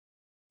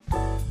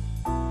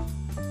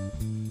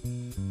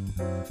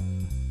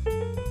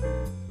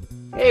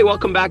Hey,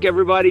 welcome back,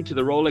 everybody, to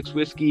the Rolex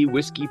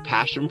Whiskey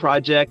Passion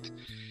Project.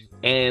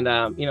 And,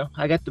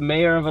 I got the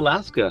mayor of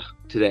Alaska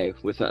today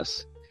with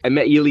us. I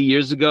met Yili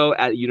years ago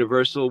at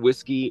Universal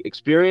Whiskey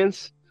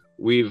Experience.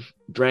 We've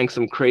drank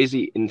some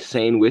crazy,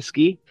 insane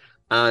whiskey,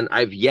 and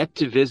I've yet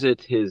to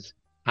visit his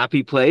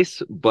happy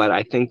place, but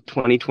I think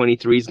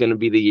 2023 is going to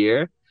be the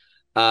year.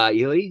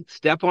 Yili,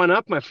 step on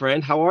up, my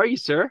friend. How are you,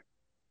 sir?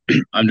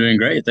 I'm doing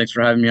great. Thanks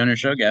for having me on your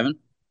show, Gavin.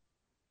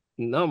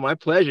 No, my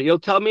pleasure. You'll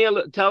tell me,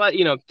 tell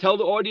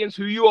the audience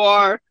who you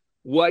are,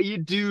 what you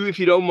do, if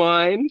you don't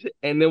mind,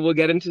 and then we'll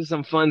get into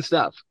some fun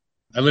stuff.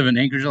 I live in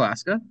Anchorage,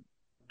 Alaska.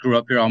 Grew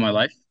up here all my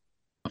life.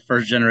 A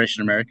first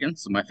generation American,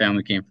 so my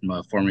family came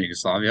from former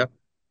Yugoslavia.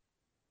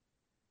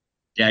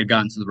 Dad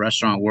got into the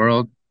restaurant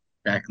world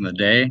back in the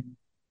day,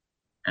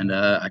 and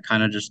I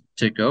kind of just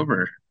took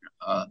over.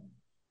 Uh,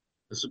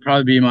 this would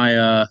probably be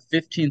my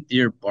 15th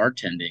year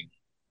bartending,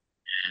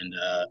 and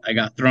I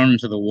got thrown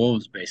into the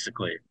wolves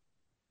basically.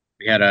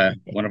 We had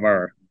one of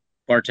our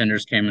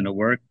bartenders came into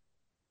work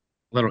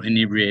a little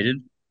inebriated,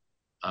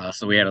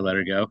 so we had to let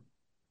her go,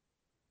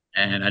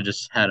 and I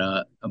just had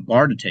a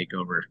bar to take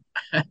over.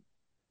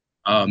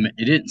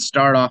 It didn't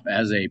start off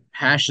as a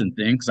passion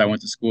thing because I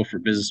went to school for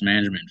business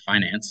management and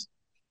finance.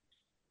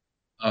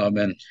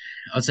 And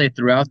I would say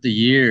throughout the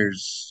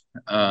years,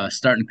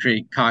 starting to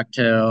create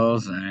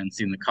cocktails and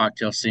seeing the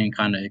cocktail scene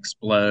kind of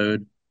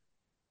explode,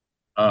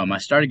 I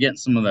started getting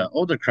some of the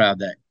older crowd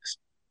that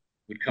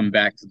would come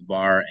back to the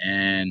bar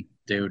and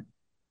they would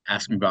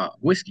ask me about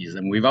whiskeys.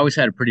 And we've always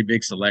had a pretty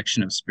big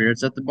selection of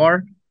spirits at the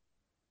bar.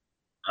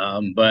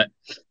 But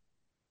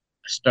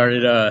I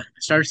started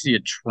to see a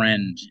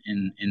trend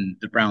in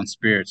the brown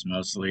spirits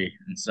mostly,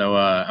 and so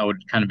I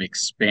would kind of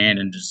expand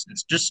and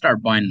just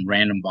start buying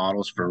random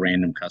bottles for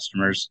random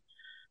customers.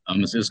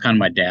 It was kind of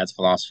my dad's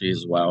philosophy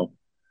as well.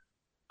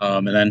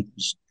 And then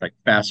just like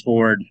fast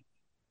forward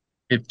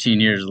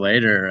 15 years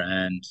later,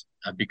 and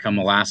I've become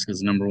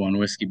Alaska's number one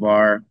whiskey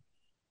bar.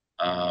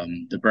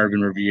 The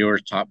Bourbon Reviewer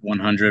top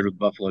 100 with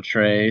Buffalo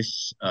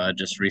Trace.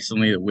 Just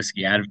recently, the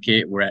Whiskey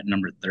Advocate, we're at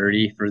number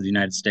 30 for the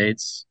United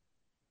States.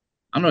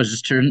 I don't know. It's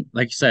just turned,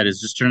 like you said,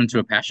 it's just turned into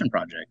a passion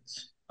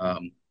project.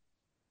 And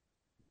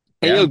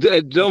Yeah,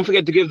 don't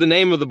forget to give the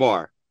name of the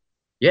bar.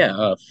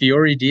 yeah.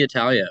 Fiori di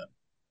Italia.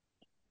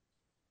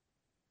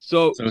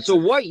 So, So it's so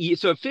what?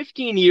 So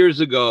 15 years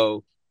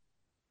ago,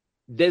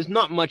 there's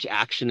not much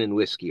action in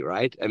whiskey,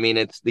 right? I mean,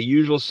 it's the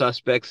usual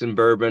suspects in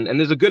bourbon, and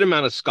there's a good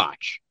amount of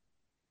Scotch,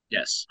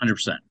 yes,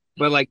 100%.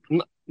 but like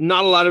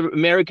not a lot of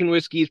American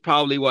whiskey is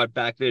probably what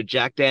back there: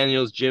 Jack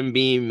Daniel's, Jim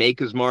Beam,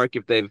 Maker's Mark,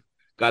 if they've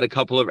got a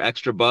couple of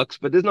extra bucks.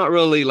 But there's not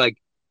really like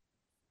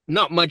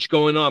not much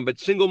going on. But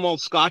single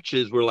malt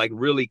Scotches were like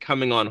really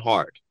coming on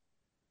hard.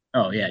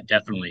 Oh yeah,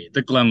 definitely.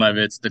 The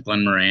Glenlevitts, the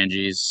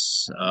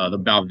Glenmorangies, the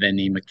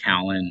Balvenny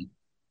McAllen,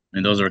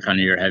 and those are kind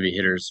of your heavy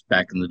hitters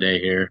back in the day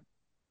here.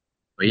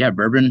 But yeah, And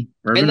bourbon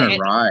or and,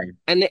 rye.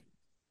 and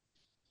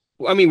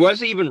I mean,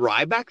 was it even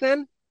rye back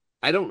then?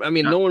 I don't. I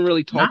mean, Not, no one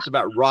really not. talks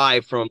about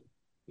rye from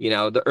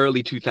the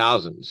early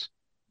 2000s.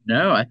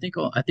 No, I think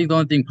the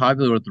only thing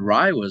popular with the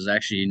rye was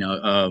actually,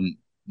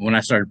 when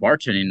I started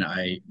bartending,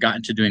 I got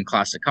into doing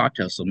classic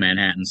cocktails, so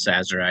Manhattan,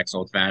 Sazeracs,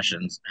 old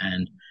fashions,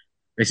 and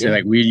basically Yeah,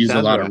 like we use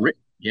a lot of Sazerac.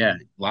 yeah,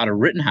 a lot of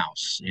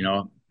Rittenhouse,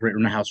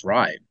 Rittenhouse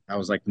rye. That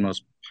was like the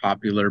most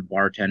popular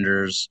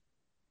bartenders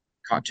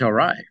cocktail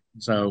rye.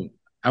 So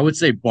I would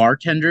say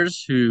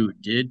bartenders who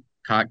did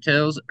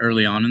cocktails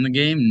early on in the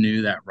game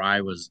knew that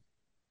rye was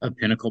a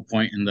pinnacle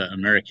point in the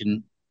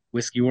American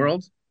whiskey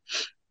world.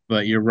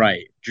 But you're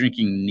right,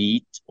 drinking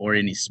neat or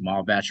any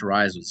small batch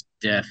ryes was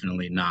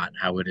definitely not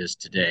how it is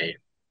today.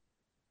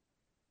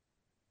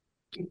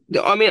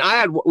 I mean,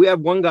 we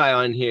have one guy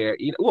on here.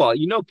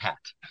 Pat.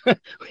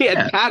 We had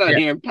Yeah, Pat on yeah.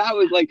 here, and Pat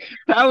was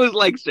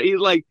like, he's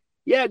like,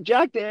 yeah,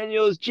 Jack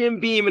Daniels, Jim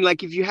Beam, and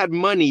like if you had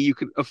money, you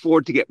could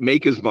afford to get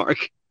Maker's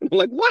Mark. I'm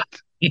like,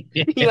 what?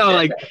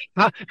 Like,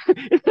 how,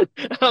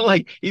 I'm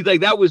like, he's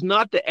like, that was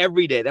not the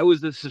everyday. That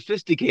was the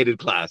sophisticated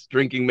class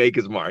drinking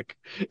Maker's Mark,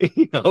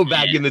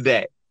 back in the Yes.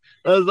 day.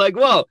 I was like,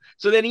 well,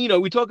 so then,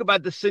 we talk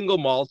about the single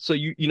malt. So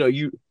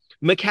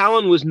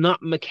McAllen was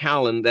not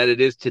McAllen that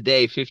it is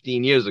today,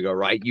 15 years ago,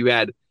 right? You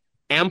had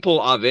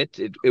ample of it.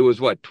 It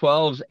was what,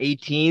 12s,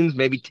 18s,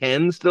 maybe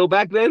 10s still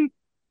back then?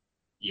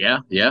 Yeah,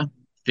 yeah.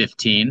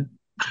 15.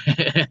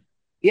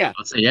 Yeah.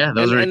 I'll say, yeah,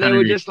 those are And they kind of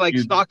were your just like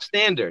huge. stock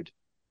standard.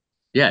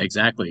 Yeah,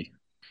 exactly.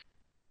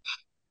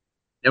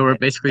 They were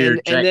basically your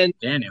And Jack then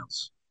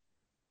Daniels.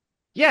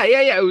 yeah.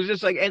 It was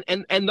just like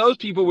and those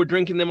people were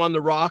drinking them on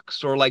the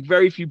rocks, or like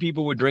very few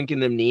people were drinking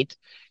them neat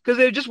because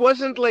there just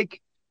wasn't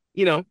like,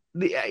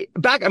 the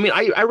back. I mean,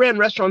 I ran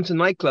restaurants and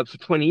nightclubs for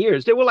 20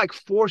 years. There were like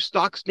four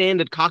stock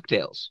standard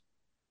cocktails.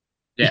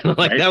 Yeah,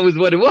 Like right. that was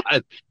what it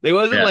was. There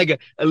wasn't Yeah.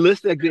 like a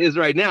list like there is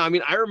right now. I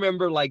mean, I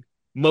remember like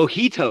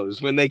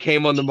mojitos when they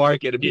came on the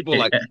market, and people were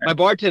like, Yeah. my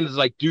bartender's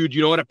like, dude,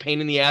 you know what a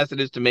pain in the ass it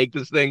is to make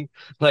this thing?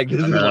 Like,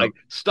 this I is know. like,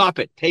 stop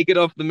it, take it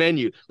off the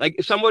menu. Like,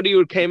 if somebody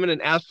would came in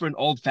and asked for an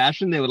old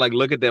fashioned, they would like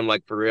look at them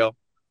like, for real?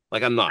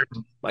 Like, I'm not.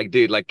 Like,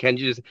 dude, like, can't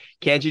you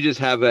just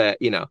have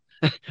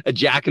a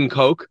Jack and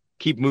Coke,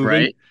 keep moving.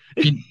 right?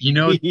 You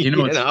know?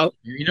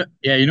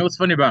 What's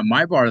funny about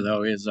my bar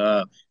though is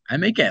I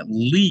make at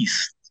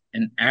least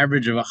an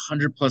average of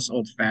 100 plus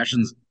old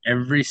fashions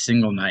every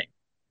single night.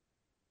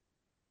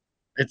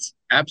 It's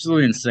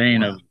absolutely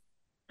insane. Wow.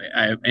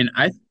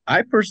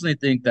 I personally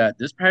think that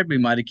this probably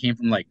might have came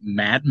from like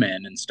Mad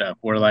Men and stuff,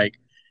 where like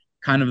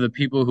kind of the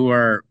people who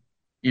are,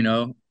 you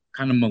know,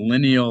 kind of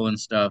millennial and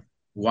stuff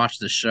watched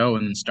the show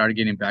and then started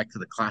getting back to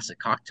the classic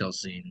cocktail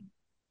scene.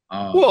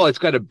 Well, Um, it's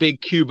got a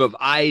big cube of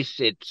ice.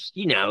 It's,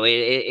 yeah,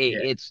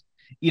 it's,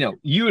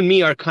 you and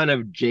me are kind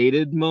of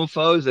jaded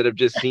mofos that have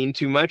just seen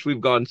too much.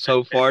 We've gone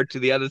so far to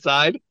the other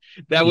side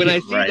that when yeah, I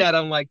see right. that,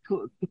 I'm like,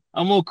 cool.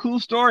 I'm all cool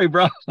story,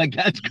 bro. Like,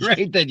 that's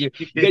great that you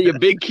got your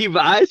big cube of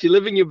ice. You're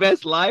living your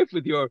best life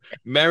with your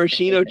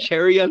maraschino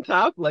cherry on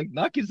top. Like,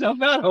 knock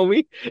yourself out,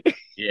 homie.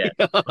 Yeah.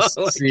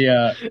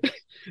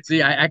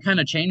 Like, I kind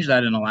of changed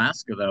that in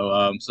Alaska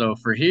though. So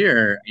for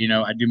here,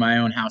 I do my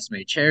own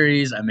house-made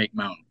cherries. I make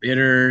my own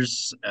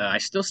bitters. I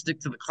still stick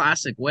to the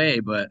classic way,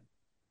 but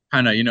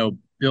kind of,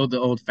 build the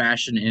old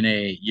fashioned in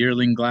a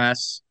yearling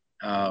glass,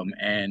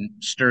 and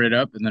stir it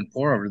up and then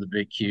pour over the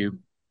big cube.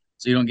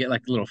 So you don't get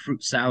like a little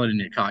fruit salad in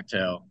your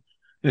cocktail.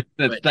 that's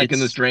But stuck in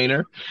the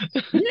strainer.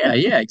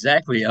 yeah,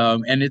 exactly.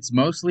 And it's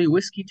mostly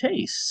whiskey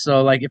taste.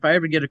 So like if I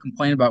ever get a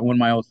complaint about one of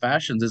my old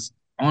fashions, it's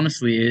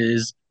honestly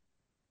is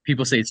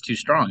people say it's too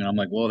strong. And I'm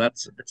like, well,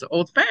 it's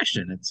old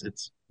fashioned.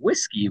 It's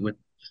whiskey with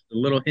a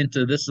little hint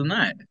of this and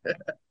that.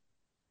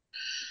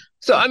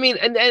 So I mean,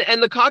 and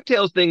the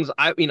cocktails things,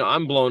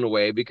 I'm blown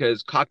away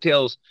because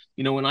cocktails,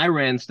 when I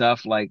ran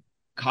stuff like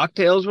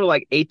cocktails were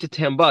like $8 to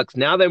 $10.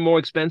 Now they're more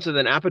expensive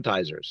than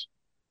appetizers.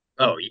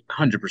 Oh,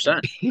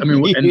 100%. I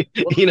mean, and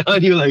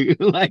And you're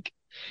like,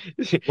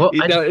 well,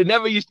 I it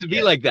never used to be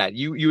yeah, like that.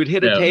 You would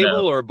hit a no, no.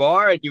 table or a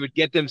bar and you would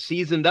get them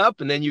seasoned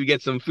up and then you would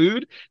get some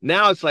food.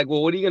 Now it's like,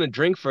 well, what are you going to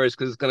drink first?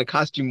 Because it's going to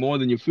cost you more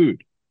than your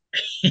food.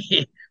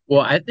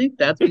 Well, I think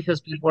that's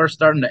because people are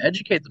starting to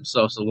educate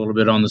themselves a little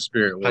bit on the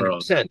spirit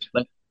world. 100%.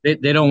 Like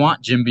they don't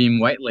want Jim Beam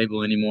White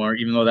Label anymore,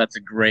 even though that's a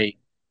great,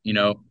 you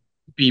know,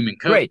 Beam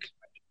and Coke. Great.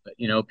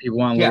 But people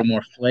want a Yeah. little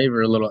more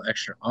flavor, a little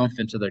extra oomph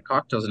into their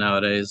cocktails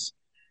nowadays.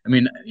 I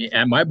mean,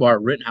 at my bar,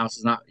 Rittenhouse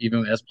is not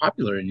even as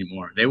popular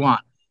anymore. They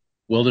want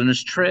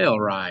Wilderness Trail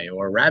Rye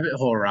or Rabbit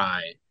Hole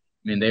Rye. I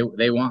mean,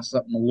 they want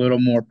something a little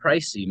more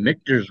pricey.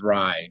 Michter's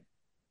Rye.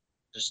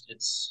 Just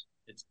it's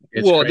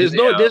Well, crazy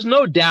how.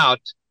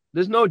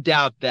 there's no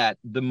doubt that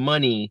the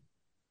money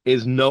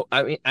is no,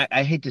 I mean,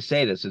 I hate to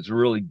say this. It's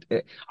really,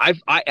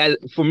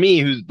 for me,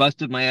 who's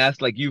busted my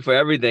ass like you for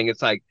everything,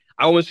 it's like,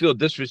 I almost feel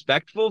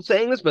disrespectful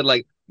saying this, but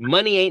like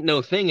money ain't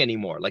no thing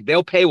anymore. Like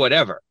they'll pay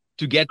whatever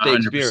to get the 100%.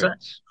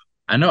 experience.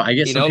 I know. I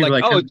guess some people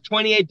Like, like oh, come.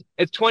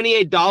 it's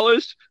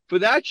 $28 for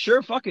that.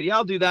 Sure. Fuck it. Yeah,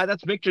 I'll do that.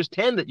 That's Mictor's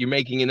 10 that you're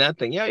making in that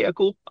thing. Yeah. Yeah.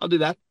 Cool. I'll do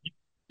that.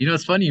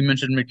 It's funny you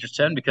mentioned Michter's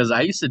 10 because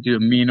I used to do a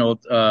mean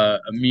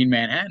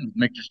Manhattan with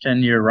Michter's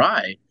 10-year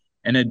rye,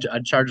 and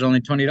I'd charge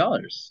only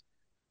 $20,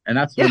 and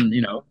that's Yeah.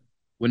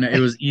 when it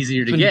was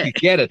easier That's to when you get. could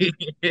get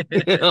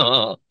it.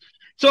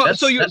 So That's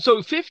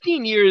that.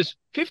 15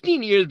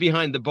 years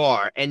behind the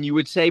bar, and you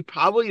would say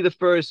probably the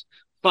first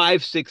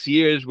 5, 6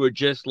 years were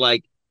just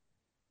like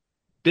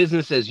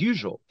business as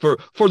usual for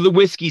the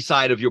whiskey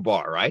side of your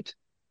bar, right?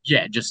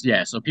 Yeah, just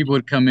yeah. So people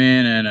would come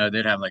in and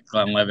they'd have like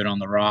Glenlevitt on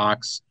the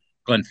rocks,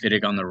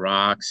 Glenfiddich on the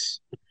rocks,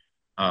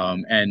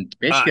 and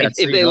basically I'd If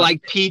say they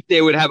like peat,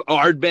 they would have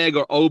Ardbeg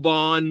or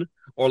Oban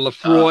or uh,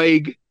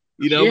 Lafroig,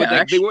 yeah, but they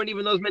actually weren't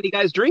even those many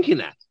guys drinking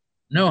that.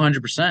 no,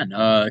 100%.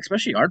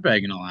 Especially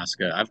Ardbeg in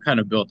Alaska. I've kind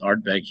of built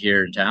Ardbeg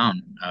here in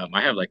town.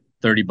 I have like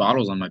 30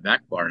 bottles on my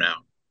back bar now,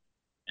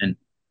 and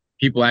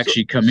people So,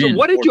 actually come so in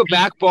what did for your peat.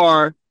 back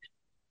bar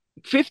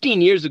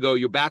 15 years ago?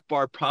 Your back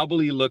bar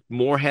probably looked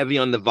more heavy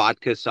on the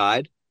vodka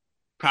side,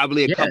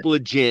 probably a Yeah, couple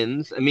of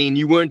gins. I mean,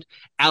 you weren't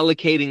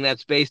allocating that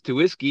space to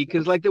whiskey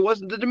because like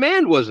the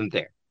demand wasn't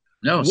there.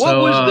 no. What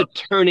So was the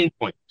turning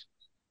point?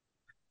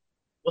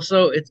 well,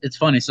 so it's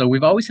funny. So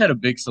we've always had a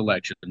big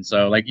selection.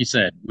 So like you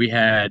said, we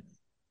had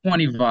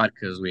 20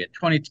 vodkas, we had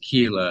 20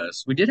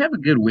 tequilas. We did have a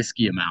good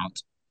whiskey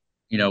amount.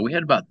 We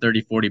had about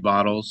 30, 40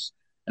 bottles,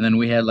 and then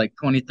we had like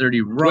 20,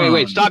 30 Wait,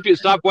 rums.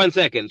 stop 1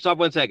 second. Stop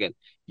 1 second.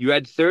 You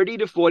had 30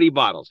 to 40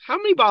 bottles. How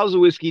many bottles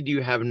of whiskey do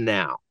you have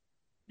now?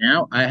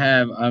 Now I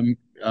have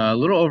a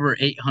little over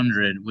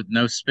 800 with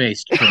no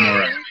space to put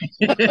more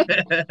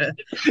of.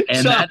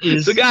 And So, that so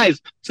is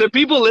guys, so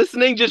people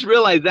listening just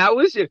realize that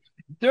was your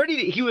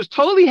 30. He was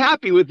totally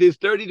happy with his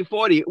 30 to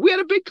 40. We had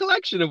a big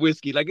collection of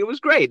whiskey. Like it was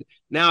great.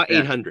 Now yeah,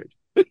 800.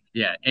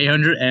 yeah,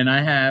 800. And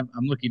I'm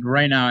looking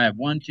right now, I have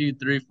one, two,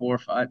 three, four,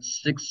 five,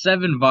 six,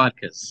 seven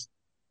vodkas,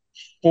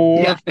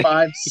 four, Yeah.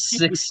 five,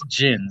 six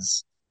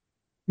gins,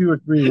 two or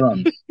three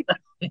rums.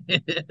 And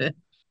the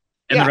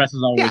Yeah. rest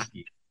is all Yeah.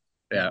 whiskey.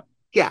 Yeah.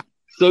 Yeah.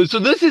 So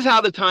this is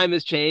how the time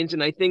has changed.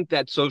 And I think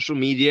that social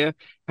media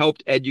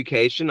helped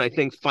education. I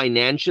think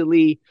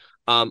financially,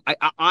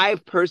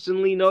 I've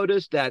personally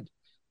noticed that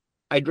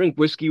I drink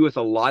whiskey with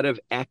a lot of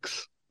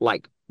ex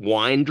like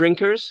wine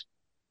drinkers.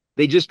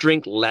 they just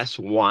drink less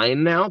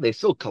wine now. They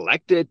still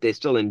collect it, they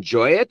still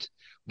enjoy it,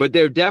 but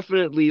they're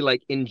definitely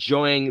like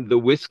enjoying the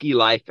whiskey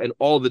life and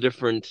all the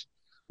different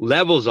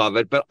levels of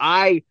it. But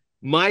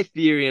my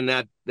theory in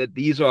that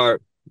these are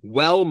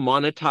well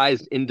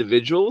monetized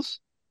individuals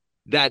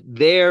that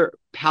their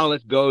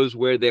palate goes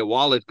where their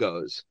wallet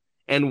goes.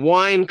 And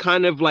wine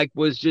kind of like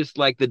was just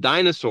like the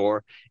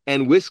dinosaur,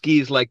 and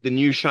whiskey's like the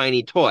new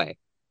shiny toy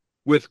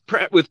with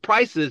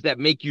prices that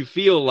make you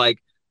feel like,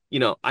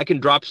 I can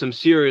drop some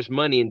serious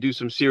money and do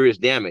some serious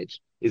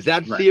damage. Is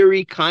that Right.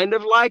 theory kind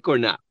of like or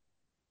not?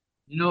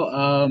 You know,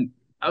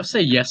 I would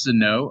say yes and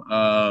no.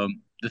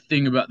 The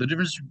thing about the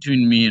difference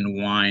between me and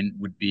wine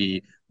would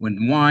be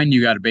when wine,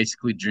 you got to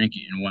basically drink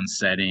it in one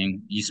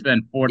setting. You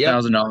spend Yep.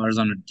 $4,000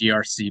 on a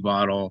DRC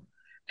bottle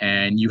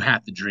and you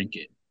have to drink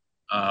it.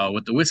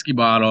 With the whiskey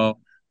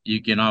bottle,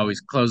 you can always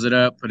close it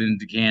up, put it in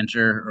a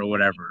decanter or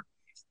whatever.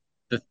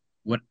 The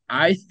What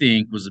I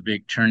think was a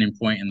big turning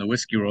point in the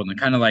whiskey world, and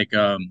kind of like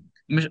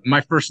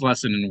my first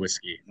lesson in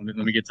whiskey. Let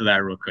me get to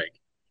that real quick.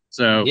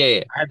 So Yeah,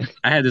 yeah.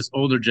 I had this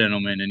older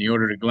gentleman, and he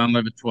ordered a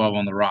Glenlevitt 12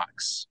 on the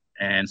rocks,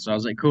 and so I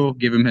was like, cool,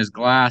 give him his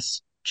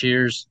glass,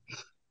 cheers,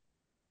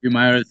 do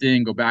my other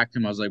thing, go back to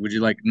him. I was like, would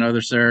you like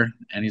another, sir?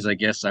 And he's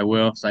like, yes, I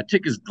will. So I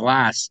took his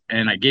glass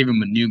and I gave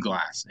him a new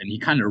glass, and he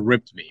kind of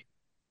ripped me,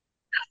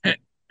 and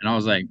I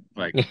was like,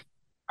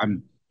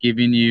 I'm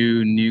giving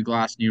you new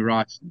glass, new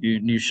rocks,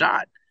 new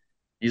shot.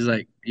 He's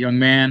like, young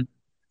man,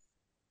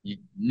 you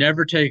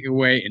never take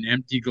away an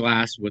empty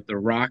glass with the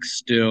rock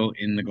still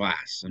in the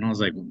glass. And I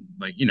was like,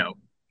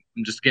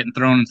 I'm just getting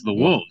thrown into the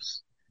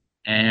wolves.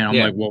 And I'm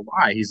Yeah. like, well,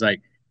 why? He's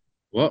like,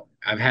 well,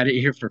 I've had it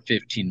here for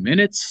 15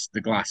 minutes.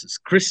 The glass is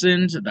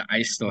christened. The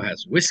ice still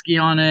has whiskey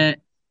on it.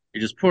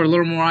 You just pour a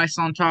little more ice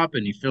on top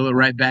and you fill it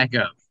right back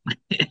up.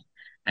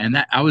 And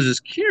that I was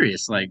just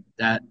curious, like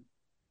that,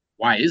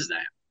 why is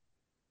that?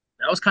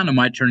 That was kind of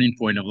my turning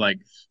point of like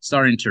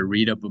starting to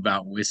read up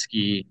about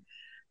whiskey.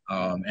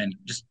 And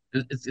just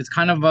it's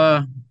kind of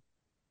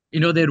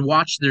they'd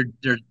watch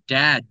their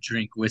dad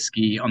drink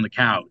whiskey on the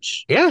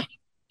couch, Yeah.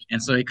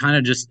 and so it kind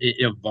of just it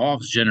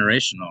evolves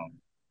generational,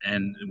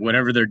 and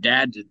whatever their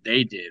dad did,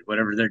 they did.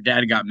 Whatever their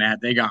dad got mad,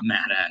 they got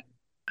mad at.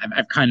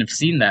 I've kind of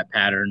seen that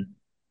pattern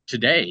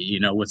today,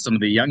 with some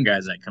of the young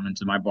guys that come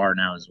into my bar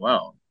now as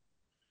well.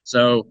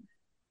 So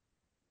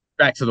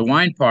back to the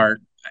wine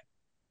part,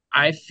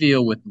 I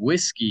feel with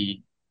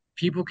whiskey,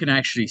 people can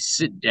actually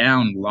sit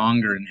down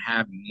longer and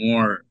have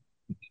more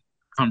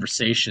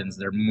conversations.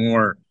 They're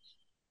more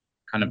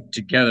kind of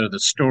together, the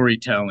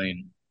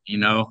storytelling,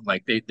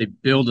 like they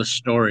build a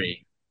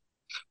story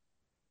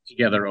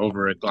together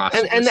over a glass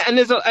and of and whiskey.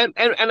 and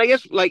there's and I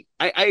guess like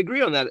I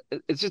agree on that.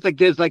 It's just like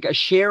there's like a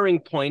sharing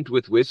point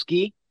with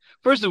whiskey.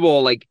 First of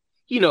all, like,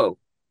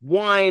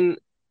 wine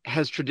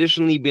has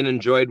traditionally been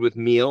enjoyed with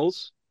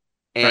meals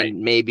Right.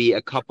 and maybe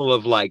a couple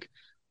of like,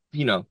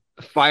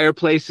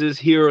 fireplaces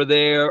here or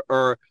there,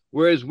 or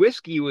whereas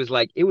whiskey was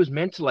like it was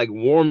meant to like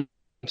warm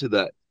to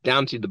the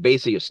down to the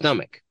base of your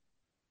stomach.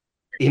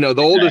 The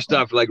older Exactly.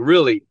 stuff, like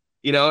really,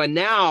 and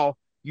now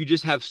you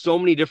just have so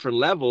many different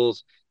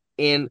levels.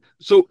 And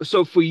so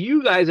for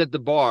you guys at the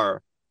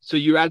bar, so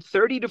you're at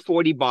 30 to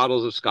 40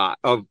 bottles of scotch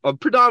of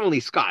predominantly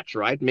scotch,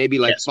 right? Maybe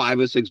like Yes. 5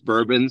 or 6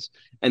 bourbons,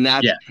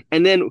 Yeah.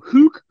 and then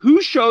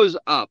who shows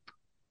up?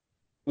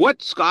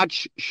 What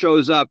scotch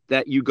shows up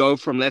that you go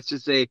from, let's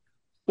just say,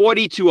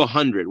 40 to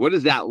 100? What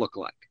does that look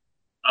like?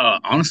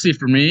 Honestly,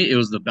 for me, it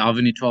was the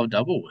Balvenie 12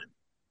 Doublewood.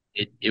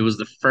 It was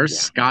the first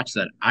Yeah. scotch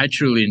that I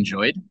truly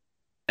enjoyed.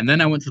 And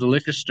then I went to the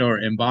liquor store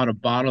and bought a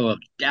bottle of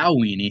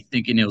Dalwhinnie,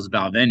 thinking it was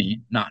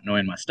Balvenie, not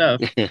knowing my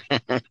stuff.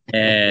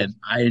 And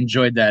I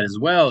enjoyed that as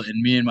well.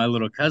 And me and my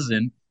little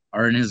cousin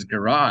are in his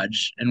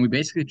garage, and we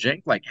basically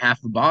drank like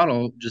half a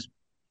bottle, just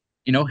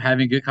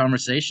having good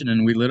conversation,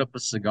 and we lit up a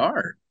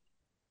cigar.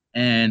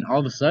 And all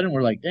of a sudden,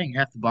 we're like, dang,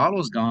 half the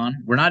bottle's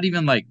gone. We're not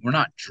even like we're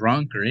not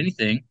drunk or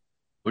anything.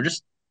 We're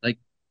just like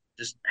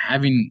just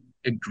having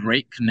a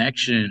great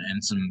connection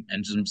and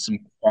some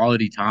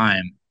quality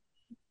time,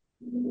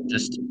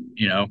 just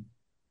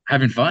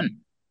having fun.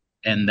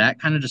 And that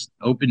kind of just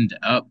opened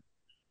up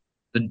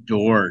the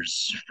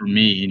doors for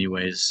me,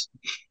 anyways,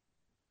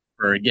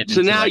 for getting So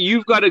into now like,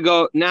 you've got to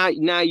go now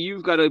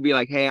you've got to be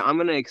like, hey, I'm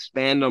going to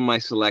expand on my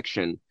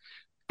selection.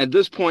 At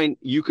this point,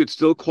 you could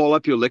still call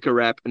up your liquor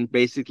rep and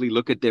basically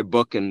look at their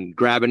book and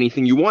grab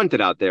anything you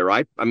wanted out there,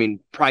 right? I mean,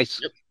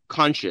 price yep,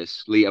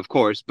 consciously, of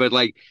course, but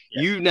like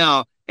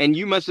yeah, and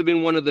you must have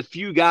been one of the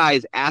few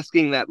guys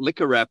asking that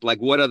liquor rep, like,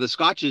 what other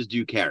scotches do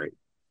you carry?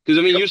 Because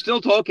I mean, yep, you're still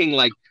talking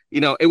like,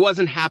 it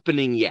wasn't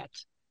happening yet.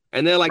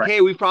 And they're like, right.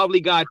 hey, we've probably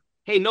got,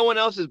 hey, no one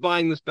else is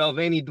buying this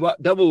Balvenie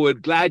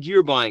Doublewood. Glad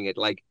you're buying it.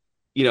 Like,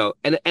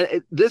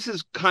 this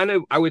is kind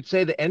of, I would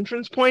say, the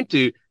entrance point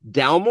to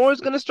Dalmore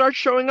is going to start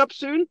showing up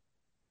soon.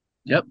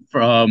 Yep.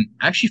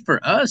 Actually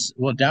for us,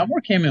 well,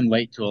 Dalmore came in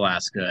late to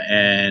Alaska,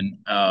 and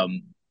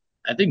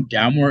I think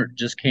Dalmore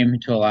just came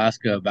to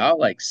Alaska about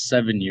like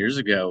 7 years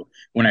ago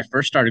when I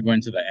first started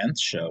going to the Nth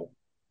show.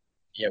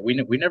 Yeah, we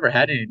never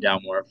had any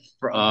Dalmore.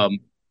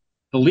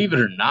 believe it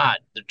or not,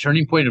 the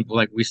turning point of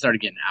like we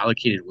started getting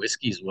allocated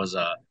whiskeys was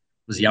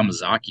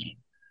Yamazaki.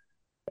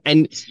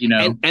 And You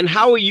know, and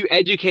how are you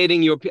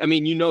educating your? I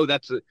mean,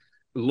 that's a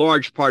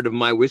large part of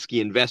my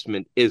whiskey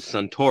investment is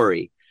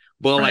Suntory.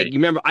 Well, like right? you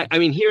remember, I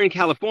mean, here in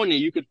California,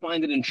 you could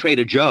find it in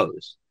Trader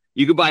Joe's.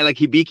 You could buy like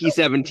Hibiki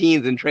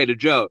 17s in Trader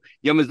Joe,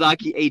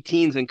 Yamazaki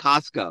 18s in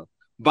Costco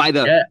by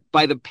the Yeah,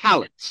 by the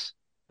pallets.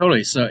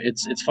 totally. So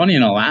it's funny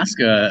in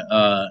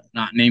Alaska,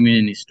 not naming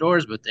any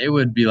stores, but they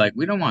would be like,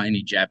 we don't want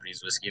any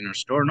Japanese whiskey in our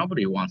store.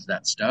 Nobody wants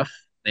that stuff.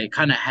 They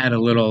kind of had a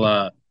little,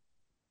 a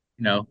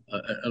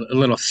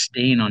little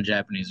stain on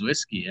Japanese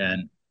whiskey.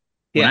 And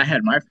Yeah,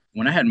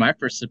 when I had my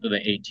first sip of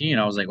the 18,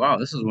 I was like, wow,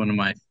 this is one of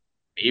my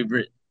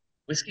favorite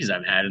whiskeys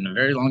I've had in a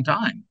very long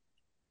time.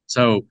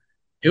 So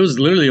it was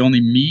literally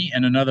only me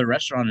and another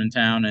restaurant in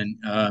town,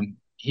 and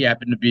he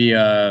happened to be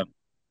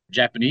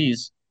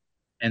Japanese,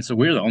 and so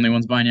we were the only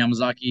ones buying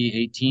Yamazaki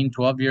 18,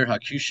 12-year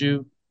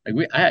Hakushu.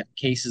 I had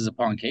cases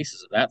upon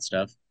cases of that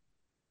stuff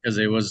because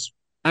it was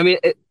I mean,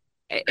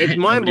 it's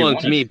mind nobody blowing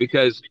to wanted me it.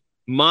 because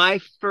my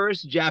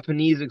first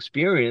Japanese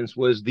experience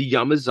was the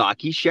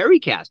Yamazaki Sherry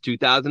Cask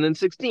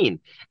 2016.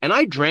 And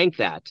I drank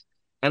that.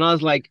 And I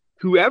was like,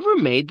 whoever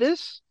made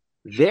this,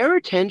 their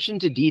attention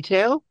to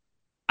detail,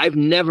 I've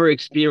never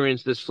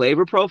experienced this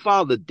flavor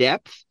profile, the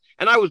depth.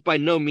 And I was by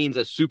no means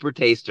a super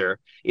taster.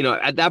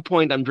 At that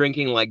point, I'm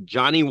drinking like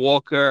Johnny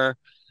Walker,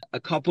 a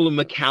couple of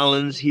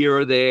Macallans here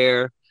or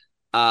there,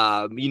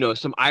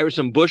 some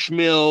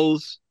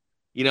Bushmills.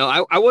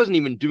 I wasn't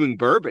even doing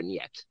bourbon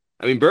yet.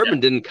 I mean, Yeah, bourbon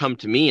didn't come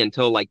to me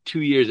until like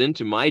 2 years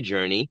into my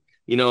journey.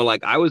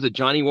 Like I was a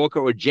Johnny Walker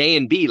or J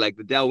and B, like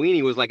the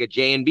Delwini was like a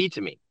J and B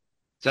to me.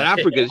 South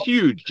Africa is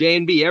huge, J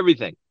and B,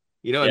 everything,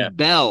 yeah, and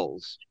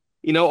Bells,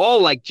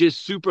 all like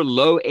just super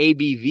low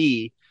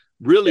ABV,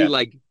 really yeah,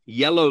 like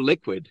yellow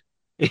liquid,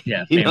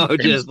 yeah. Famous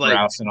just like,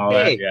 grouse and all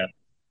that. hey, Yeah,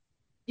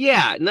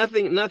 yeah,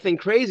 nothing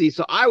crazy.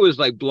 So I was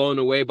like blown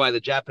away by the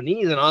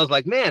Japanese, and I was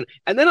like, man.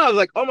 And then I was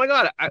like, oh my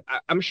god,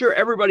 I'm sure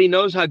everybody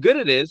knows how good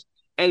it is,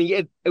 and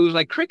yet it was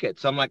like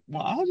crickets. I'm like,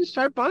 well, I'll just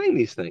start buying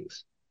these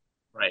things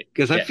right.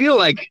 because I Yeah, feel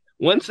like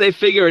once they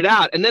figure it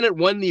out, and then it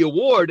won the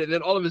award, and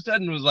then all of a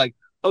sudden it was like,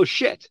 oh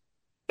shit,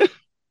 right.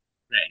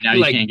 Now you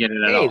like, can't get it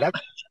at hey, all. that's.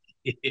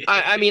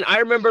 I mean, I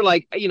remember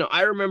like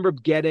I remember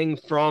getting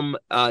from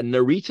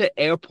Narita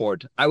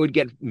Airport, I would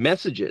get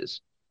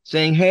messages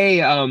saying, hey,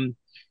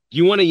 do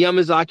you want a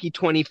Yamazaki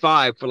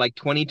 25 for like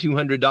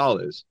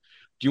 $2,200?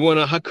 Do you want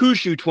a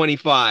Hakushu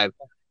 25?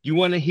 Do you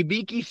want a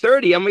Hibiki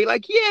 30? I'm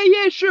like,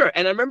 yeah, sure.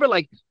 And I remember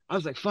like I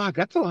was like, fuck,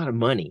 that's a lot of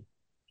money.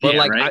 But Yeah,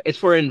 like right. it's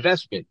for an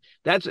investment.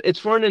 It's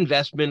for an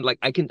investment. Like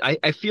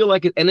I feel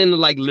like it, and then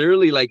like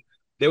literally like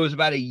there was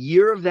about a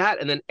year of that,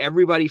 and then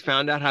everybody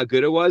found out how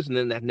good it was, and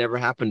then that never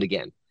happened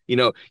again.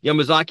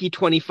 Yamazaki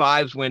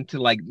 25s went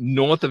to like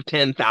north of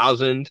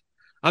 10,000.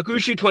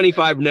 Hakushu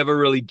 25 never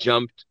really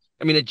jumped.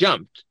 I mean, it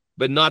jumped,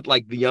 but not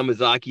like the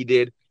Yamazaki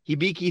did.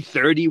 Hibiki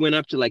 30 went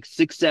up to like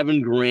 6,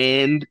 7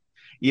 grand,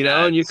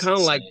 and you're That's kind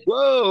of like, insane.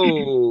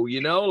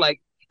 whoa,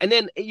 like, and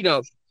then,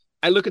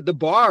 I look at the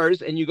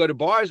bars and you go to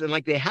bars and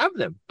like they have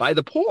them by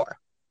the pour.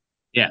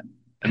 Yeah,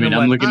 I And mean,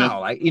 I'm like,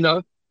 wow,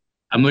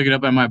 I'm looking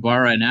up at my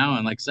bar right now,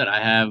 and like I said,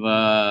 I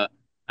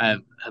have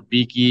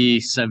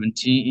Habiki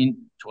 17,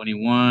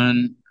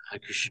 21,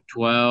 Hakushu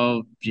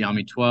 12,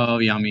 Yami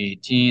 12, Yami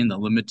 18, the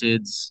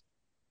limiteds,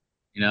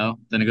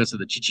 then it goes to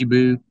the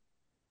Chichibu.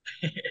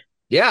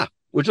 yeah,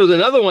 which was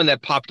another one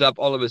that popped up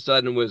all of a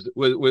sudden was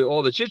with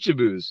all the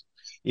Chichibus,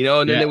 and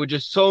then Yeah. there were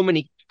just so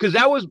many. Because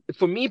that was,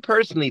 for me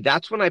personally,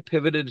 that's when I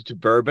pivoted to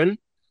bourbon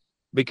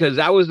because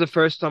that was the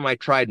first time I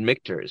tried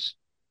Michter's.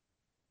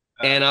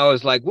 And I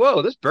was like,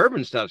 whoa, this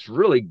bourbon stuff's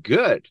really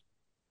good.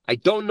 I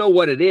don't know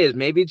what it is.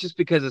 Maybe it's just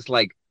because it's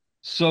like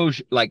so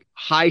like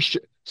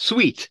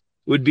sweet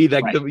would be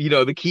like Right.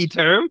 the key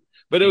term,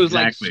 but it was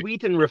like Exactly.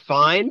 sweet and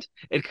refined.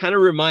 It kind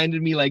of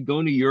reminded me like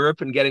going to Europe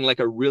and getting like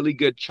a really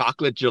good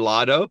chocolate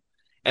gelato,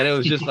 and it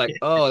was just like,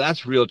 oh,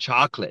 that's real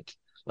chocolate.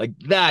 Like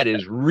that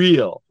is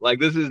real. Like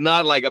this is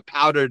not like a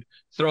powdered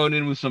thrown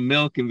in with some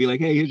milk and be like,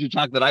 hey, here's your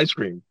chocolate ice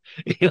cream.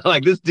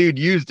 Like this dude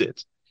used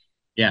it.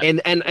 Yeah.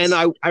 And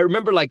I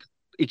remember like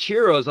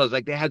Ichiro's, I was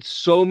like, they had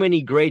so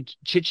many great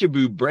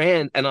Chichibu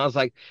brand, and I was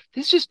like,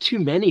 this is just too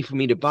many for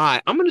me to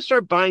buy. I'm gonna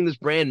start buying this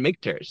brand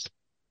Michter's,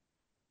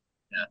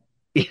 Yeah.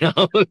 you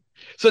know.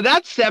 So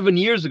that's 7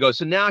 years ago.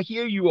 So now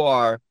here you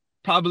are,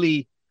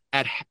 probably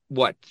at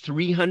what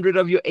 300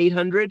 of your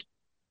 800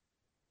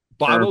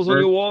 For bottles on for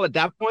your wall at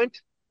that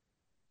point.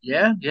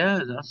 yeah,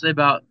 I'll say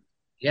about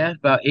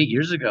 8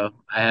 years ago,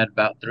 I had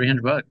about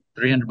 300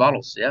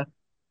 bottles. Yeah.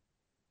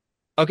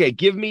 Okay,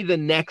 give me the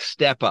next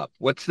step up.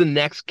 What's the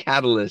next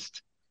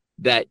catalyst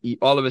that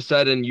all of a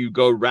sudden you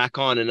go rack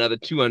on another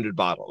 200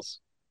 bottles?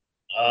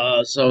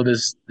 So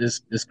this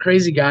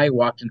crazy guy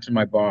walked into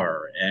my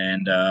bar,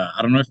 and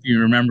I don't know if you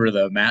remember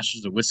the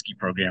Masters of Whiskey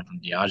program from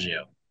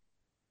Diageo.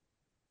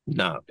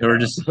 No, They were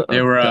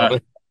tell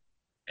me.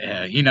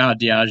 you know how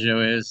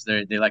Diageo is.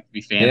 They like to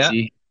be Yeah,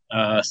 fancy.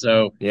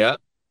 So yeah.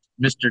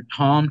 Mr.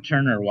 Tom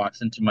Turner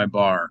walks into my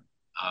bar.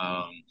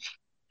 Um,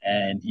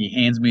 and he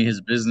hands me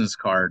his business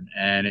card,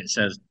 and it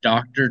says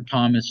Dr.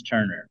 Thomas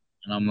Turner.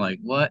 And I'm like,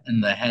 what in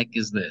the heck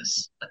is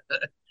this?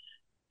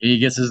 He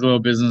gets his little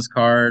business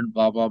card,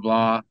 blah, blah,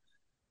 blah.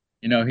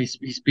 He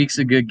speaks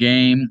a good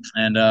game.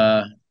 And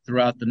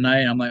throughout the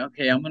night, I'm like,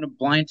 okay, I'm going to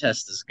blind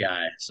test this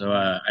guy. So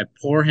I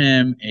pour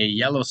him a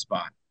yellow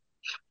spot.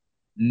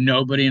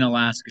 Nobody in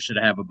Alaska should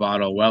have a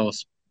bottle of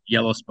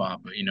yellow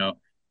spot, but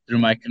through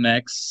my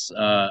connects,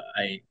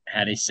 I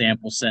had a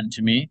sample sent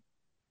to me.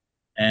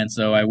 And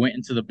so I went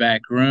into the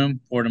back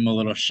room, poured him a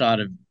little shot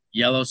of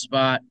yellow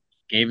spot,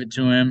 gave it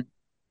to him,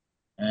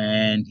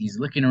 and he's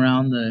looking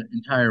around the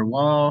entire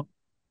wall,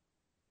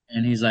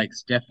 and he's like,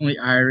 it's definitely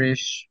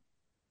Irish,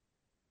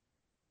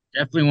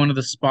 definitely one of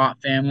the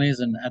spot families.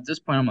 And at this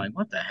point, I'm like,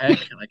 what the heck?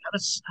 Like,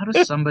 how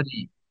does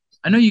somebody?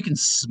 I know you can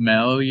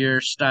smell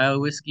your style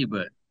of whiskey,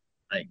 but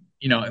like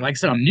I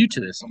said, I'm new to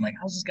this. I'm like,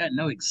 how's this guy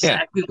know Yeah.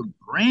 exactly the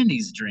brand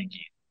he's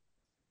drinking?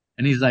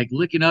 And he's like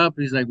looking up.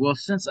 He's like, well,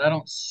 since I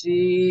don't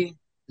see,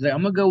 he's like,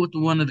 I'm gonna go with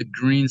one of the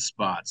green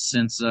spots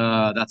since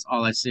that's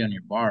all I see on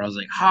your bar. I was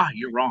like, ha,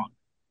 you're wrong.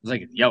 It's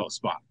like a yellow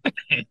spot,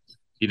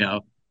 you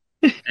know.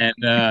 And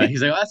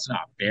he's like, well, that's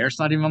not fair. It's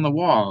not even on the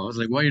wall. I was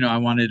like, well, I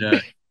wanted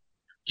to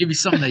give you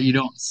something that you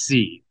don't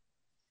see.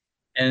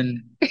 And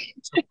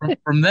so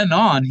from then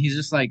on, he's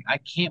just like, I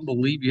can't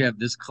believe you have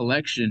this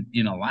collection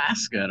in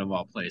Alaska, out of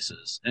all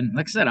places. And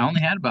like I said, I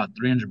only had about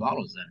 300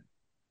 bottles then.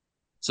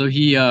 So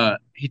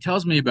he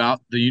tells me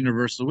about the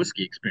Universal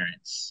Whiskey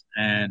experience,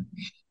 and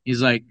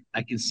he's like,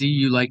 I can see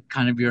you like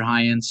kind of your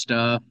high end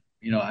stuff.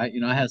 I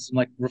had some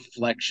like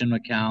Reflection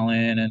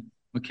McAllen and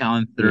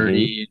McAllen Hmm.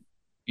 30,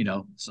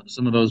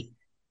 some of those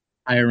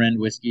higher end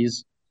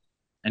whiskeys.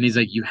 And he's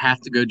like, you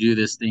have to go do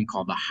this thing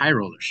called the High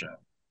Roller Show.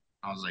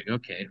 I was like,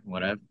 okay,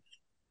 whatever.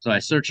 So I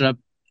search up.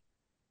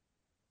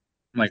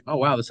 I'm like, oh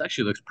wow, this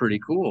actually looks pretty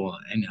cool.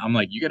 And I'm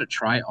like, you got to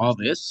try all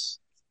this.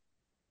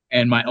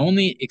 And my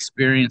only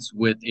experience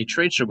with a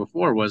trade show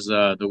before was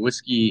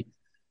the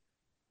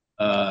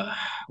uh,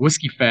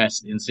 whiskey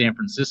fest in San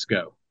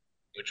Francisco,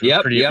 which was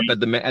Yep, pretty yep.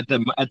 amazing.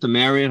 At the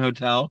Marriott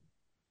Hotel.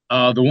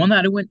 The one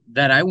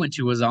that I went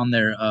to was on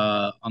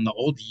the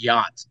old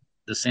yacht,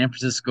 the San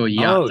Francisco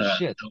yacht, Oh the,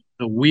 shit.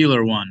 the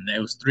Wheeler one. It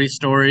was 3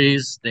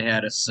 stories. They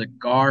had a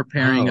cigar Oh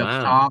pairing up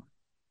wow. top.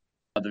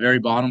 The very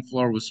bottom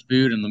floor was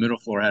food, and the middle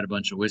floor had a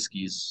bunch of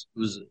whiskeys. It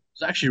was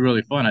actually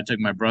really fun. I took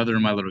my brother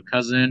and my little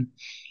cousin,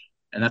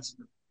 and that's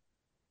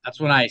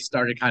when I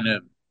started kind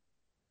of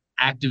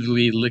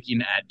actively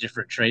looking at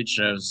different trade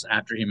shows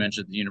after he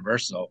mentioned the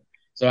Universal.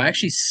 So I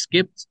actually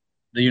skipped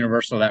the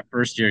Universal that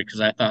first year because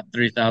I thought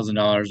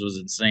 $3,000 was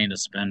insane to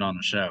spend on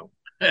a show.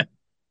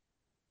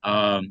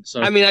 I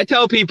So mean, I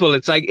tell people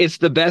it's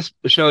the best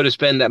show to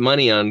spend that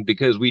money on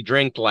because we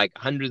drink like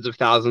hundreds of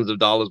thousands of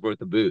dollars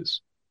worth of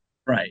booze.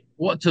 right,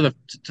 well, to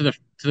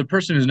the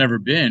person who's never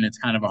been, it's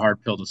kind of a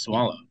hard pill to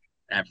swallow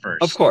at Of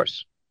first,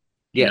 course.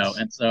 Yes.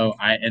 and so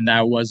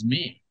that was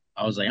me.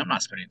 I was like, I'm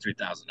not spending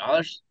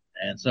 $3,000.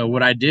 And so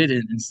what I did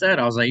instead,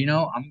 I was like,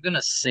 I'm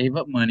gonna save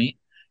up money,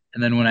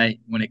 and then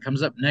when it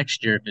comes up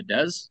next year, if it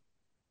does,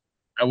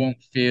 I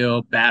won't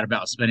feel bad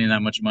about spending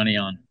that much money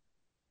on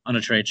a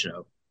trade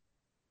show.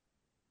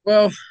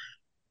 Well,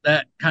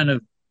 that kind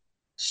of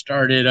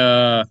started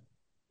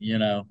you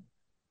know,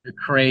 the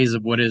craze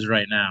of what is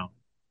right now.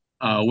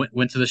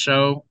 Went to the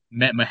show,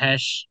 met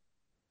Mahesh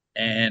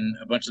and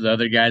a bunch of the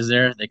other guys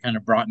there. They kind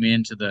of brought me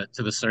into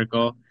the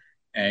circle,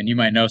 and you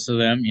might know some of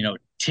them,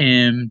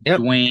 Tim, Yep.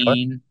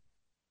 Dwayne,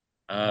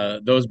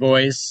 those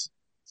boys.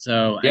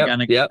 So I Yep.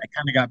 kind of Yep. I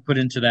kind of got put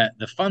into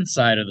the fun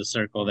side of the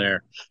circle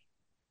there.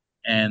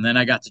 And then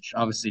I got to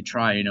obviously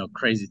try,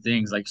 crazy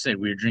things. Like you said,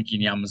 we were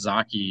drinking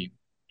Yamazaki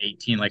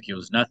 18 like it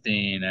was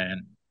nothing.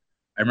 And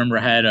I remember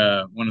I had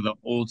one of the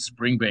old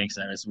Springbanks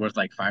that was worth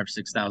like $5,000 or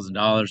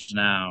 $6,000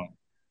 now.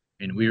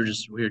 And we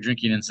were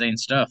drinking insane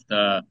stuff.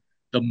 The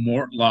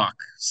Mortlock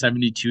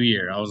 72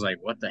 year. I was like,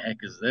 what the heck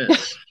is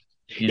this?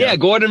 You Yeah, know?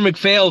 Gordon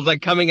McPhail's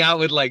like coming out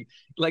with like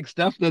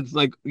stuff that's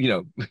like,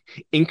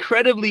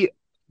 incredibly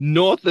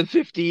north of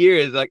 50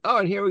 years. Like, oh,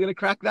 and here we're gonna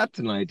crack that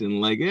tonight.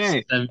 And like,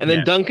 hey. And then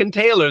Yeah. Duncan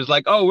Taylor's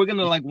like, oh, we're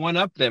gonna like one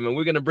up them and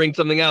we're gonna bring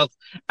something else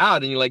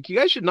out. And you're like, you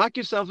guys should knock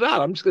yourselves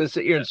out. I'm just gonna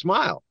sit here and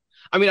smile.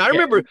 I mean, I Yeah.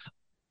 remember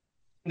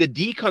the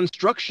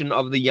deconstruction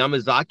of the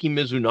Yamazaki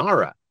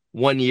Mizunara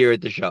one year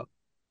at the show.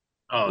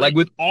 Oh, Like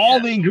with all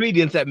yeah. the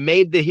ingredients that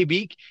made the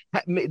hibiki,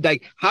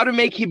 like how to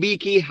make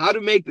hibiki, how to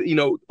make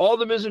all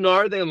the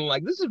Mizunara. They're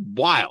like, this is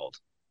wild,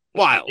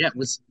 wild. Yeah.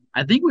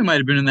 I think we might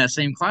have been in that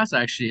same class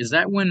actually. Is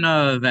that when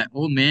that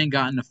old man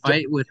got in a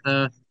fight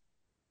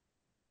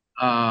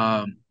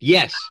um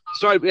Yes,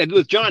 started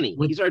with Johnny.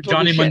 with He started talking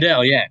Johnny shit.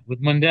 Mundell? Yeah,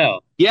 with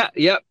Mundell. Yeah,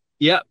 yep,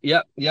 yep,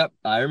 yep, yep.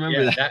 I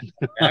remember Yeah, that.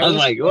 that I was was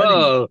like, funny.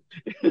 whoa.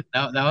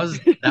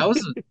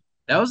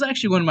 That was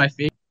actually one of my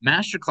favorite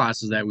master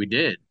classes that we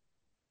did.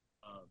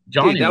 Dude,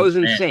 Johnny that was was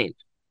the man. insane.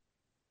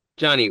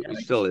 Johnny Yeah,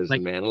 still is,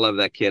 like, man. I love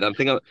that kid. I'm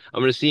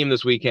gonna see him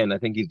this weekend. I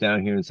think he's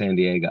down here in San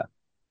Diego.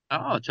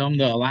 oh, tell him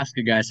the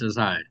Alaska guy says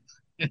hi.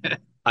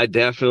 I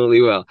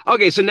definitely will.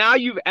 Okay, so now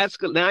you've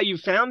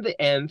found the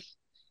nth,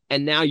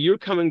 And now you're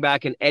coming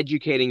back and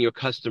educating your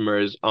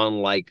customers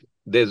on like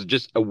there's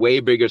just a way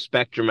bigger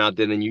spectrum out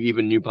there than you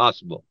even knew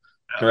possible.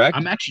 Correct?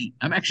 I'm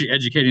actually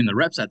educating the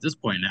reps at this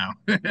point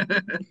now.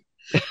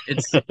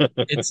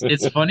 It's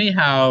it's funny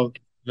how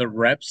the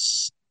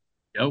reps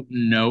don't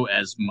know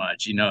as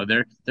much.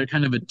 They're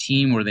kind of a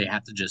team where they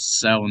have to just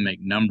sell and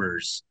make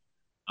numbers.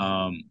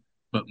 Um,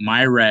 but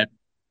my rep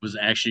was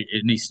actually,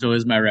 and he still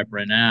is my rep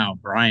right now,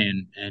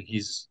 Brian, and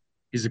he's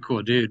a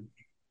cool dude.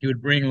 He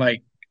would bring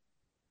like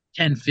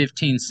 10,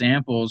 15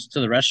 samples to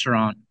the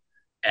restaurant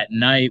at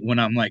night when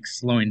I'm like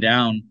slowing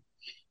down,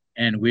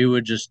 and we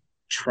would just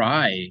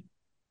try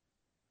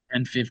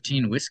 10,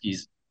 15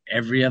 whiskeys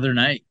every other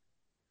night.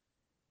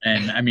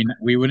 And I mean,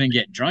 we wouldn't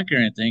get drunk or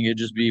anything. It'd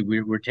just be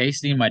we're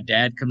tasting. My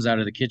dad comes out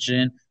of the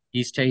kitchen,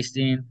 he's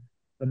tasting.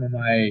 Some of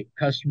my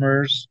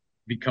customers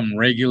become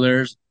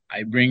regulars.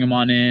 I bring them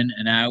on in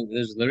and out.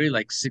 There's literally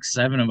like 6,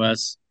 7 of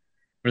us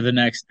for the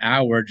next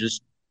hour,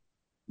 just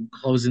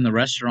closing the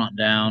restaurant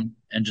down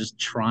and just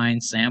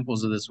trying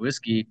samples of this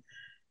whiskey.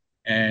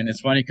 And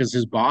it's funny because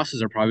his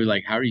bosses are probably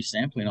like, "How are you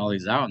sampling all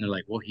these out?" And they're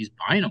like, "Well, he's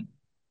buying them.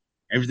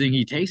 Everything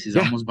he tastes, he's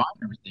Yeah. almost buying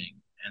everything."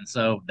 And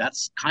so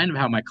that's kind of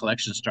how my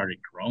collection started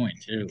growing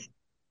too.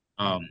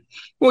 Um,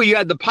 Well, you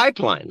had the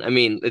pipeline. I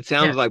mean, it yeah,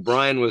 sounds like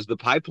Brian was the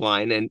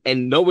pipeline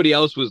and nobody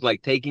else was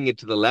like taking it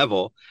to the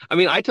level. I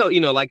mean, I tell,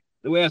 like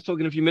the way I was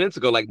talking a few minutes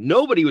ago, like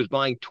nobody was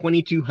buying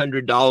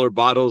 $2,200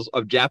 bottles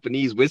of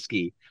Japanese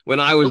whiskey when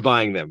I was nope.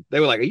 buying them. They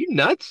were like, "Are you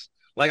nuts?"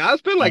 Like I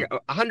spent like No,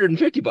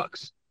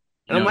 $150.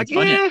 And I'm like, it's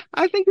funny. "Yeah,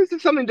 I think this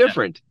is something Yeah,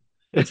 different."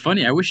 it's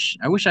funny. I wish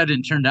I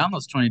didn't turn down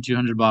those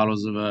 2,200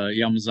 bottles of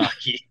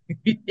Yamazaki.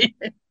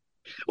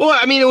 Well,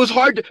 I mean, it was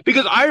hard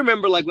because I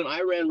remember like when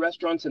I ran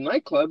restaurants and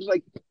nightclubs,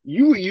 like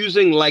you were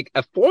using like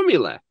a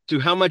formula to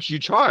how much you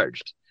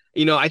charged.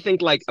 I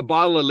think like a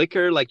bottle of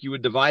liquor, like you were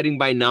dividing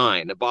by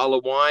 9, a bottle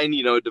of wine,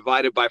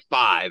 divided by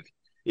 5.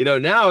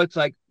 Now it's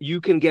like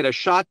you can get a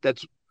shot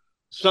that's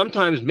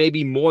sometimes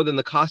maybe more than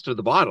the cost of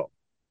the bottle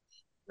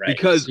Right.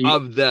 because See,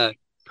 of the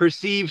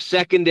perceived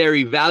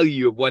secondary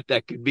value of what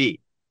that could be.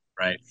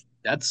 right.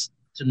 That's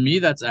to me,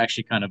 that's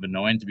actually kind of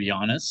annoying, to be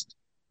honest.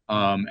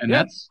 And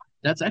Yeah.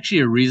 that's actually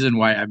a reason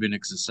why I've been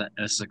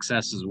a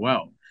success as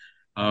well.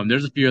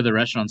 There's a few other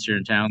restaurants here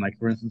in town. Like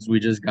for instance, we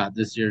just got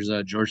this year's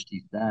George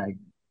T. Stag,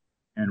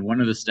 and one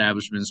of the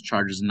establishments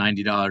charges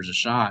 $90 a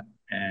shot,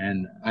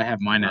 and I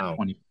have mine at Wow.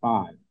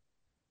 25.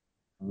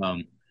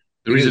 Um,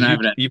 the reason Because I you have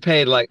it at you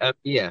paid like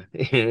yeah.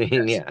 yes,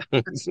 Yeah.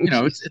 it's you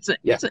know it's it's a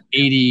Yeah. it's a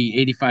 80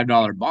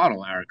 $85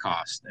 bottle our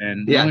cost,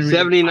 and the Yeah, only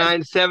reason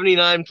I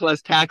 79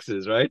 plus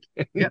taxes, right?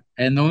 yeah,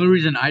 and the only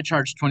reason I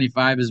charge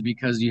 25 is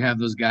because you have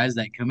those guys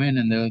that come in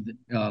and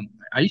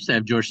I used to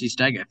have George C.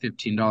 Stag at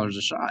 $15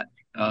 a shot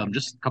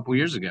just a couple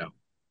years ago.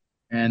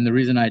 And the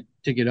reason I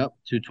took it up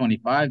to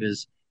 25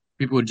 is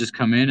people would just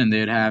come in and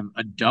they'd have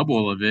a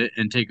double of it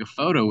and take a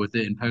photo with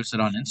it and post it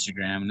on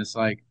Instagram. And it's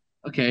like,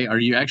 okay, are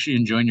you actually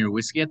enjoying your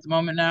whiskey at the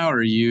moment now? Or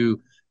are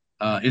you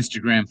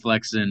Instagram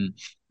flexing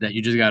that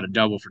you just got a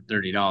double for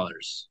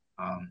 $30?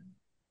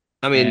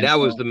 I mean, And that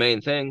was so, the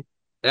main thing.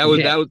 That was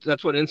yeah, that was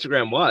that's what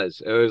Instagram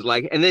was. It was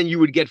like, and then you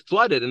would get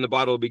flooded and the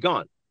bottle would be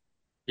gone.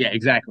 yeah,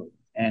 exactly.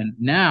 And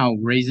now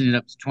raising it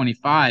up to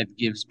 25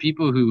 gives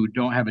people who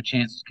don't have a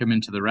chance to come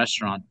into the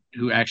restaurant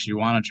who actually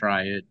want to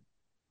try it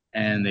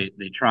and they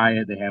try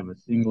it, they have a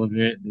single of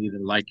it, they either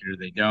like it or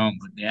they don't,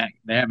 but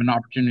they have an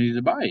opportunity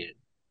to buy it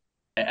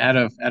at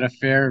a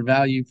fair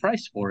value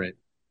price for it.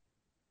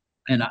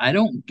 And I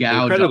don't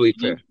gouge on Incredibly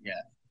any, fair.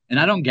 yeah, and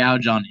I don't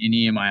gouge on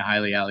any of my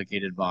highly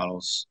allocated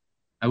bottles.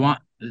 I want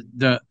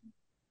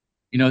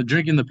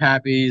drinking the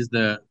Pappies,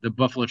 the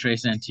Buffalo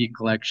Trace Antique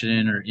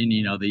Collection, or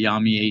any, the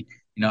Yami 8.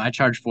 I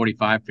charge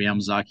 45 for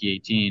Yamazaki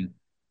 18.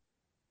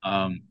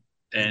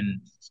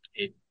 And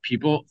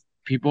people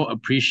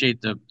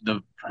appreciate the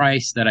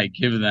price that I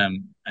give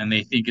them, and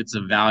they think it's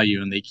a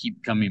value, and they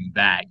keep coming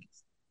back.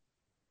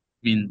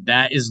 I mean,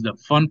 that is the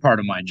fun part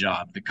of my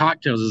job. The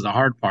cocktails is the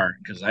hard part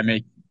because I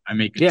make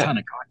a Yeah. ton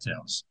of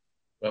cocktails.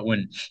 But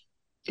when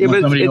Yeah, when but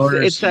it's somebody it's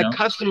orders, it's that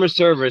customer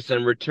service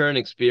and return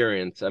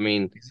experience. I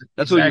mean,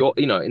 that's what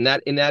exactly,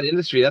 in that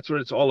industry, that's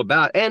what it's all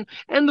about. And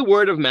the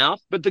word of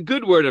mouth, but the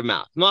good word of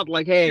mouth. Not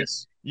like, hey,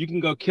 yes, you can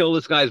go kill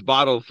this guy's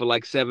bottle for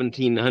like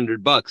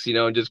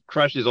 $1,700, and just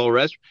crush his whole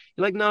rest.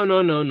 You're like, no,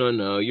 no, no, no,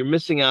 no. You're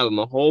missing out on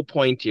the whole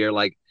point here.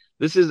 Like,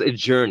 this is a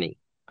journey.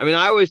 I mean,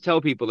 I always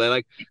tell people they're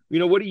like,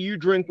 what do you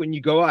drink when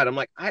you go out? I'm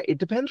like, it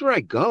depends where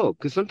I go,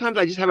 because sometimes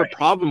I just have a right,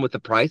 problem with the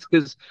price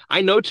because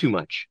I know too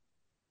much.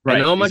 I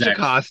know right, how much it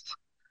exactly, costs.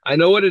 I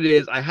know what it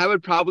is. I have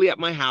it probably at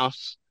my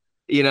house,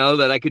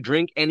 that I could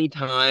drink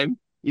anytime.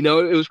 It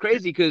was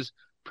crazy because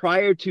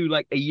prior to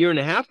like a year and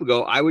a half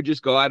ago, I would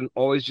just go out and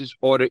always just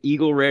order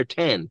Eagle Rare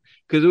 10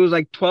 because it was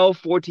like $12,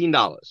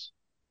 $14.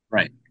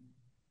 right,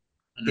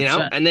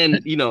 100%. And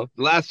then,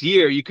 last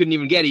year you couldn't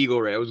even get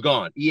Eagle Rare. It was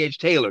gone. E.H.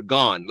 Taylor,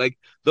 gone. Like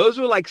those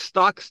were like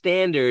stock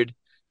standard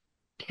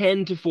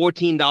 $10 to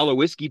 $14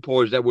 whiskey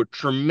pours that were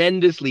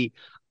tremendously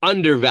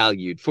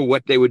undervalued for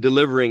what they were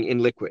delivering in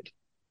liquid.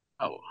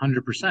 Oh,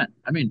 100%.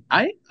 I mean,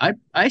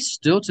 I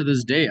still to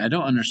this day I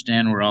don't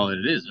understand where all it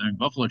is. I mean,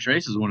 Buffalo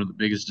Trace is one of the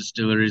biggest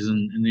distilleries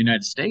in the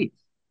United States.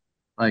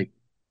 Like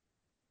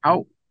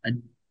how I,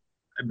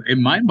 it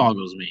mind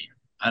boggles me.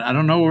 I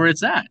don't know where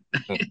it's at.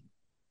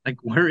 Like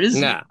where is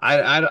it? Yeah,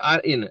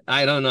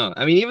 I don't know.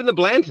 I mean, even the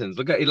Blantons,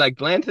 look at like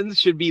Blantons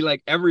should be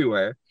like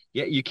everywhere,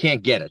 yet you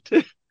can't get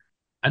it.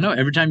 I know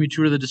every time you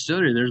tour the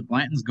distillery, there's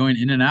Blantons going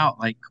in and out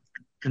like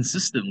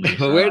consistently.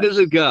 So Where does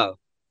it go?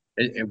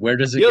 where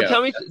does it You'll go?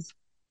 tell me.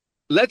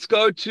 Let's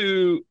go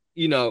to,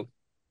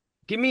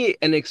 give me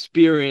an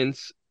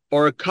experience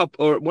or a cup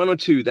or one or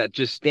two that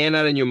just stand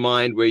out in your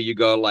mind where you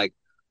go like,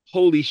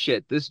 holy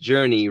shit, this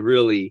journey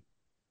really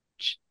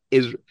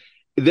is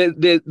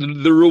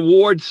the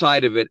reward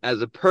side of it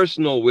as a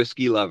personal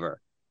whiskey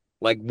lover.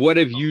 Like, what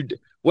have you,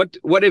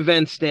 what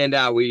events stand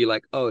out where you're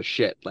like, oh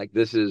shit, like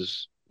this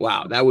is,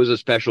 wow, that was a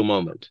special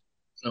moment.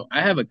 So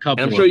I have a And I'm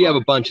couple sure of you have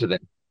them. a bunch of them.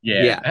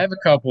 Yeah, Yeah. I have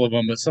a couple of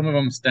them, but some of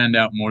them stand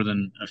out more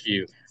than a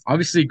few.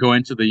 Obviously,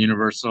 going to the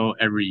Universal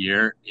every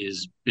year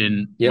has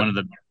been one Yep. of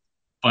the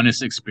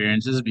funnest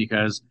experiences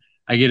because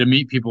I get to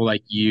meet people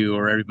like you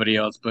or everybody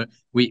else. But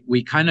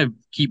we kind of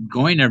keep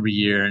going every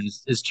year, and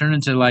it's turned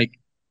into like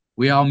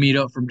we all meet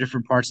up from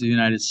different parts of the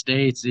United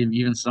States,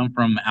 even some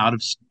from out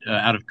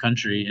of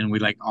country, and we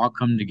like all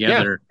come Yeah.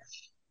 together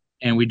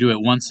and we do it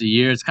once a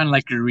year. It's kind of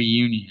like a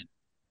reunion.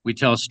 We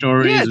tell Yeah.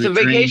 stories, It's we a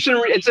drink.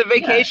 vacation. It's a Yeah,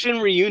 vacation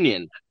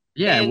reunion.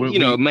 yeah. And,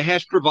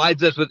 Mahesh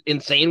provides us with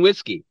insane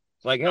whiskey.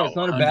 It's like, hey, Oh, it's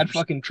not a bad 100%.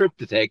 fucking trip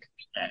to take.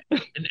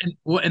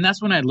 And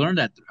that's when I learned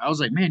that. I was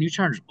like, man, you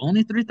charge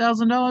only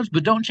 $3,000,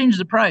 but don't change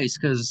the price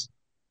because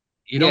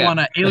you don't Yeah. want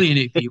to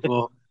alienate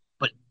people.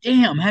 But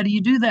damn, how do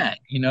you do that?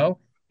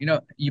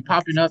 You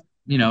popped enough,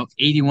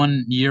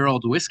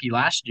 81-year-old whiskey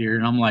last year,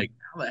 and I'm like,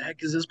 how the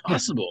heck is this Yeah.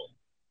 possible?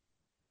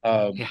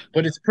 Yeah.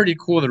 But it's pretty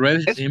cool.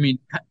 It's, I mean,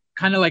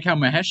 kind of like how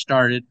Mahesh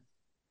started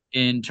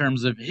in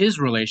terms of his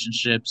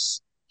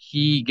relationships,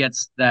 he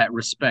gets that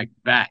respect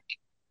back.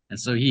 And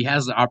so he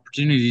has the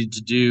opportunity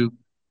to do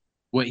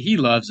what he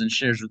loves and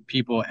shares with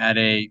people at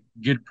a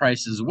good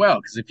price as well.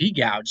 Because if he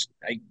gouged,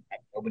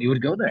 nobody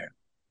would go there,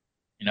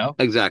 you know?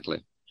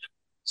 exactly.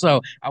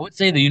 So I would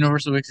say the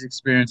Universal Wix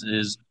experience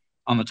is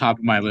on the top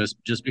of my list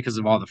just because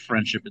of all the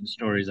friendship and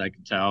stories I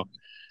can tell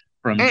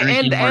from And and,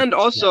 drinking more. and Yeah.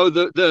 also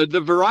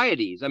the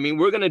varieties. I mean,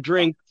 we're going to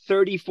drink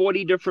 30,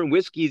 40 different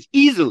whiskeys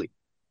easily.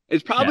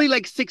 It's Yeah. probably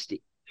like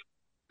 60.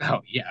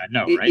 Oh, yeah, I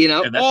know, right?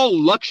 And that's, All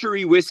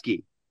luxury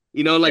whiskey.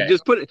 Like yeah,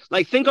 just put it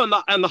like think on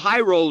the high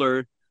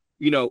roller,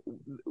 you know,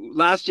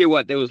 last year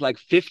what there was like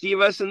 50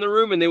 of us in the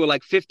room and there were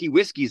like 50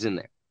 whiskeys in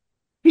there.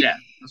 yeah.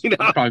 You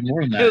That's know, probably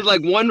more than it that. was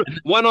like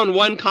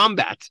one-on-one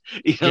combat,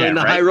 Yeah, in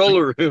the high right?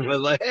 roller room. I was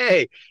like,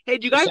 hey, do you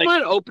It's guys like,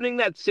 mind opening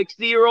that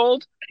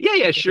 60-year-old?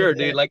 Yeah, sure,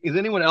 dude. Like, is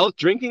anyone else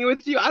drinking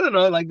with you? I don't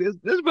know. Like,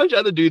 there's a bunch of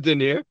other dudes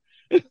in here.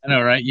 I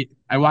know, right?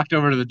 I walked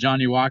over to the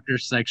Johnny Walker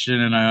section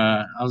and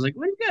I was like,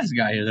 what do you guys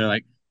got here? They're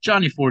like,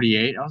 Johnny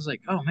 48. I was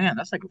like, oh man,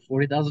 that's like a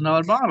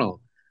 $40,000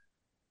 bottle.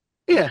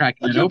 I'm Yeah,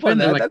 cracking I'll it jump on open.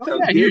 They're that. like, That oh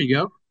sounds yeah, here good.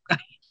 you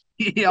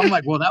go. I'm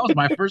like, well, that was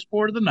my first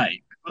pour of the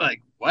night.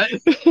 Like, what?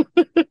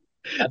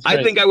 That's I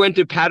think crazy. I went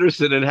to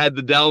Patterson and had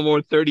the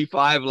Dalmore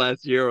 35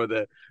 last year or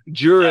the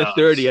Jura Uh,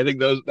 30. I think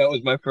that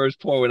was my first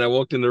pour when I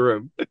walked in the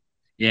room.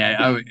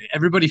 yeah,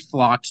 everybody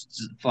flocks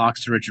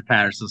to Richard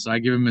Patterson, so I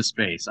give him his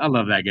space. I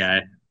love that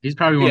guy. He's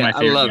probably one of Yeah, my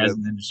I favorite love guys him.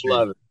 in the industry.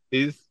 Love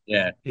it.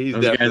 Yeah, He's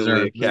definitely a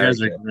those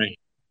guys are character. great.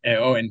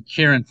 Oh, and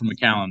Kieran from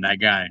McAllen, that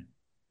guy.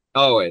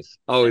 Always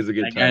a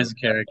good That guy's time.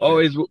 a character.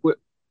 Always.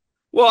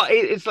 Well,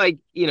 it's like,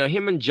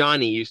 him and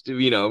Johnny used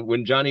to,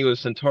 when Johnny was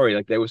Centauri,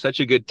 like they were such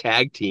a good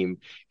tag team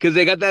because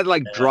they got that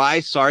like dry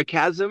Yes.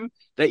 sarcasm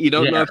that you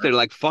don't know Yeah, if they're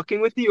like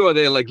fucking with you or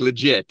they're like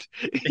legit.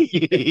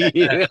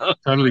 you know?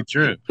 totally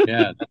true.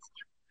 Yeah,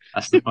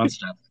 that's the fun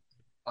stuff.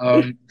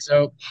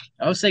 So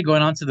I would say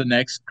going on to the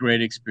next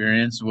great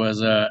experience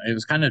was it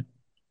was kind of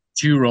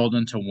two rolled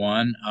into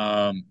one.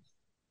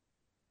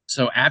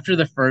 So after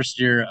the first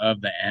year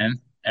of the N,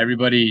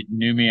 everybody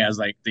knew me as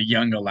like the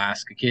young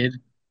Alaska kid.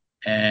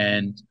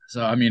 And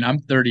so I mean I'm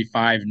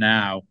 35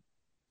 now.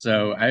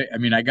 So I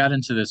mean I got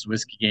into this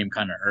whiskey game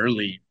kind of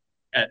early,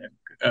 uh,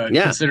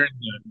 Yeah. considering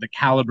the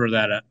caliber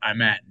that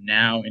I'm at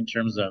now in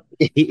terms of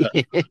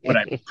uh, what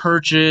I've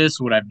purchased,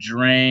 what I've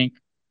drank.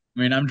 I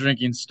mean, I'm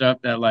drinking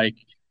stuff that like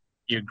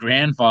your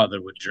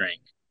grandfather would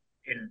drink,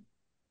 and,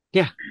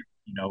 Yeah.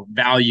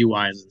 value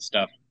wise and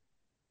stuff.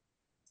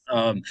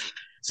 Um,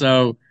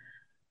 so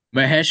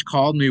Mahesh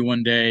called me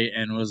one day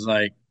and was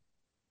like,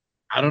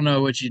 I don't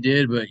know what you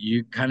did, but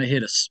you kind of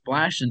hit a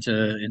splash into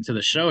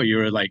the show. You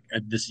were like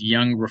this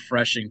young,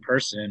 refreshing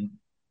person,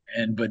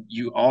 but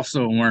you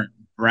also weren't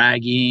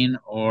bragging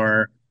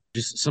or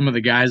just some of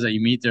the guys that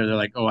you meet there. They're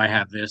like, oh, I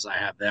have this, I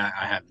have that,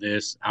 I have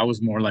this. I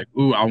was more like,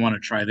 ooh, I want to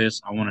try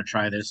this, I want to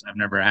try this. I've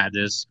never had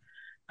this.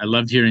 I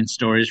loved hearing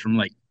stories from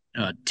like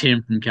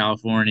Tim from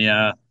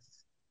California,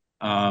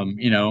 um,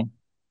 you know.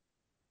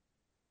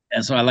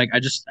 And so I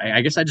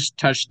guess I just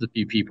touched a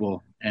few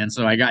people, and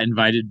so I got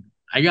invited.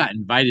 I got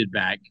invited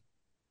back,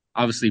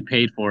 obviously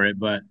paid for it,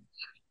 but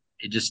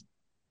it just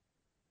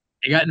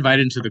I got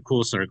invited into the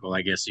cool circle,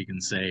 I guess you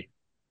can say,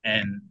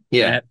 and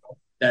Yeah.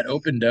 that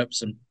opened up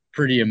some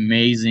pretty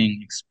amazing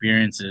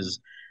experiences.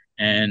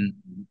 And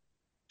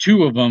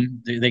two of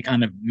them, they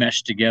kind of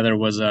meshed together.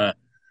 Was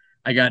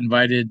I got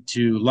invited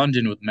to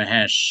London with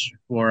Mahesh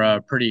for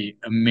a pretty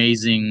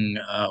amazing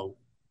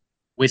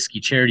whiskey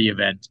charity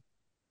event,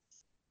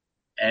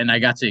 and I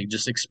got to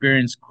just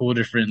experience cool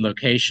different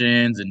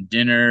locations and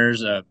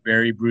dinners.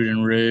 Very Brewed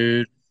and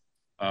Rude.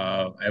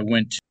 I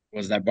went to,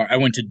 was that bar? I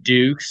went to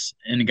Duke's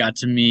and got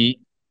to meet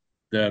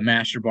the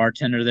master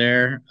bartender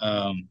there,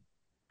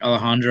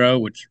 Alejandro,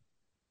 which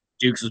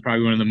Duke's was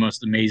probably one of the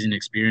most amazing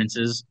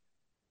experiences.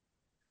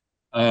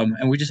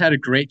 And we just had a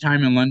great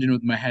time in London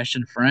with Mahesh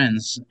and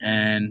friends.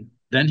 And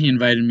then he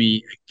invited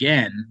me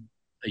again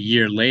a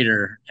year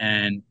later,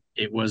 and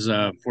it was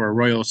for a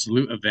Royal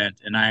Salute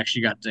event. And I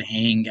actually got to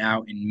hang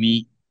out and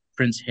meet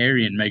Prince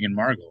Harry and Meghan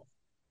Markle.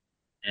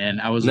 And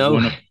I was No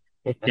one of,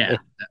 way. yeah,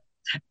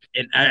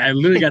 and I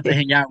literally got to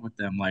hang out with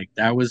them. Like,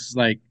 that was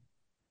like,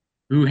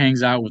 who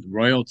hangs out with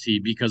royalty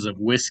because of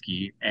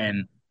whiskey?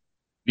 And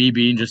me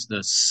being just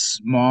a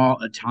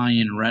small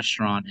Italian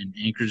restaurant in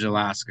Anchorage,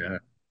 Alaska,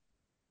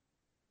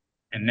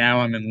 and now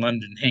I'm in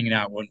London hanging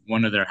out with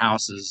one of their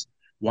houses,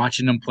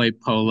 watching them play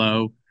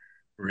polo.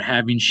 We're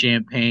having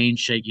champagne,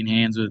 shaking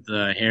hands with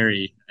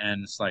Harry,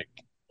 and it's like,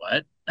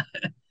 what?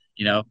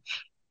 You know,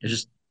 it's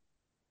just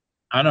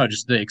I don't know,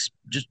 just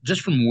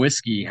just from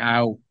whiskey,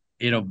 how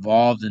it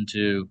evolved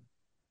into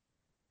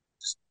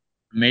just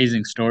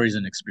amazing stories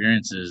and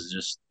experiences.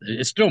 Just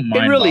it's still It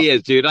mind really boggling.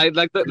 is, dude. I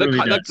like It really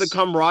like the does.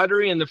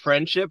 camaraderie and the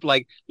friendship.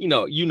 Like, you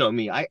know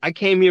me. I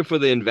came here for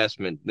the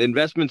investment. The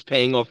investment's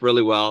paying off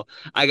really well.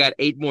 I got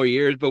 8 more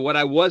years, but what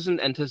I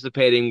wasn't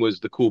anticipating was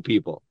the cool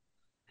people.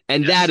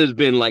 And that Yes. has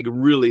been like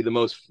really the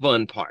most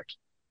fun part.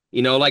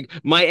 Like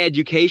my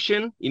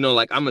education,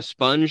 like I'm a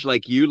sponge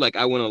like you. Like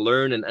I want to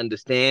learn and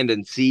understand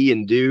and see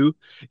and do,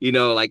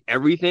 like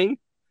everything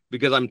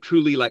because I'm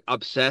truly like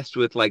obsessed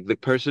with like the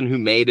person who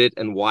made it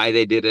and why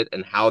they did it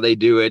and how they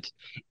do it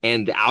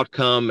and the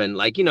outcome. And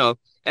like,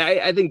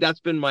 I think that's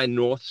been my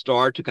North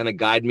Star to kind of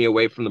guide me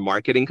away from the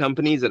marketing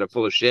companies that are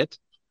full of shit to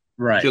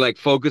Right. like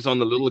focus on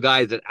the little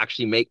guys that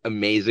actually make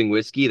amazing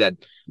whiskey that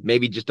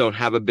maybe just don't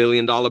have $1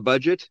 billion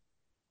budget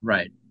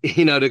Right.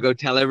 to go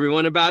tell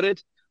everyone about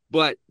it.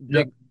 But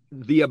No.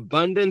 the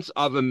abundance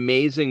of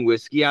amazing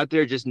whiskey out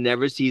there just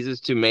never ceases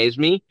to amaze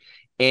me.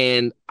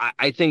 And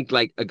I think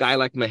like a guy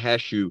like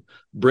Mahesh who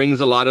brings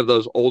a lot of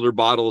those older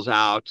bottles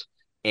out,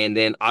 and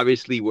then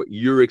obviously what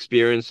you're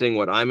experiencing,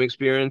 what I'm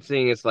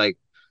experiencing, it's like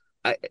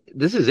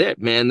this is it,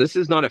 man. This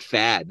is not a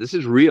fad. This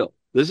is real.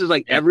 This is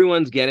like Yeah.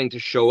 everyone's getting to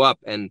show up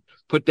and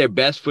put their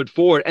best foot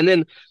forward, and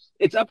then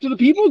it's up to the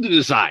people to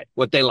decide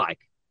what they like.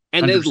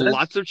 And there's 100%.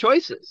 lots of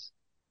choices.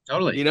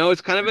 Totally.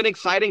 It's kind of an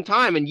exciting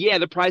time. And yeah,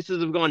 the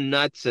prices have gone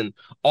nuts and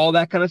all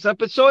that kind of stuff,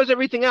 but so has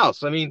everything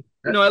else. I mean,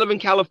 Uh, I live in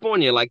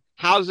California. Like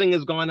housing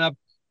has gone up,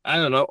 I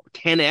don't know,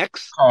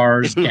 10x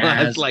Cars, in the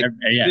last gas, like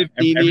yeah,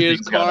 15 years.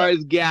 everything's gone up.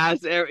 Cars,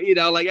 gas,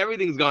 like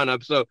everything's gone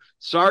up. So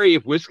sorry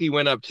if whiskey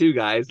went up too,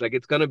 guys. Like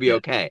it's going to be Yeah.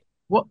 okay.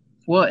 Well,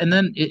 well, and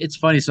then it's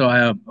funny. So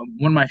I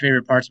one of my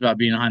favorite parts about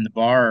being behind the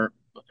bar,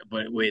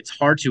 but it's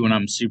hard to when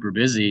I'm super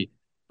busy.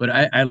 But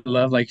I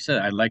love, like you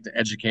said, I like the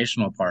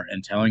educational part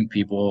and telling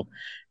people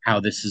how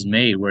this is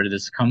made, where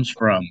this comes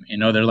from.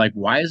 They're like,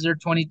 why is there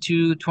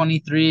 22,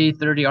 23,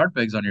 30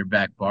 Ardbegs on your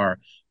back bar?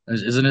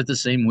 Isn't it the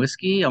same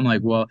whiskey? I'm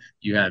like, well,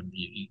 I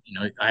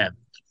have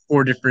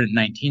four different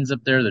 19s up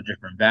there, the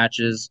different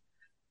batches.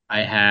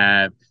 I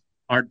have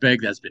Artbeg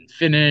that's been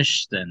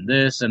finished, and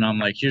this, and I'm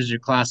like, here's your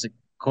classic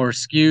core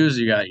SKUs.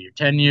 You got your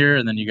 10 year,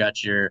 and then you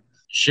got your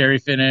sherry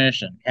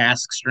finish and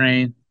cask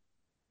strain.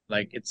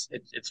 Like it's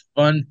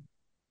fun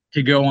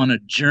to go on a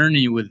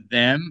journey with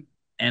them,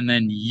 and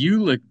then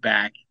you look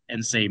back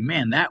and say,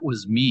 man, that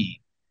was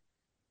me.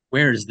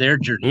 Where is their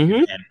journey going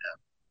Hmm. to end up?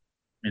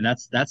 And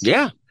that's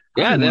Yeah.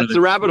 probably Yeah. one of That's the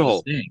the rabbit coolest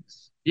hole.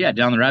 things. Yeah,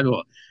 down the rabbit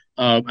hole.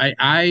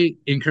 I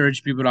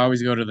encourage people to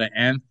always go to the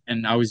nth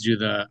and always do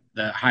the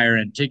higher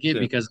end ticket So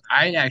because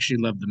I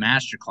actually love the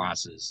master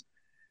classes.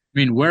 I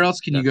mean, where else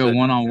can you that's go it.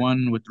 one on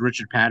one with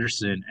Richard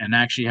Patterson and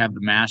actually have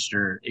the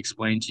master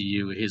explain to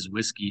you his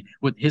whiskey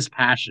with his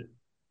passion?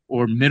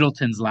 Or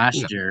Middleton's No,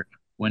 last year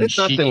when it's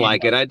she nothing came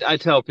like it. up. I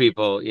tell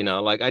people,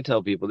 like I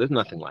tell people, there's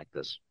nothing like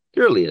this.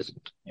 There really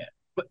isn't. Yeah.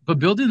 But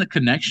building the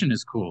connection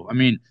is cool. I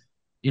mean,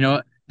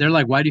 they're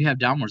like, why do you have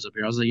Dalmores up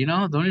here? I was like, the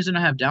only reason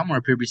I have Dalmore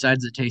up here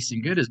besides it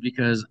tasting good is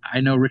because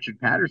I know Richard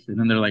Patterson.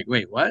 And they're like,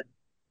 wait, what?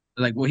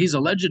 They're like, well, he's a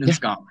legend in Yeah.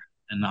 Scotland.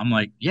 And I'm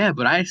like, yeah,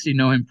 but I actually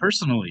know him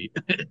personally.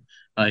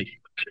 Like,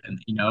 and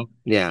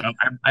Yeah.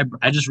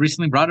 I just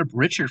recently brought up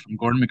Richard from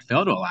Gordon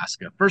McPhail to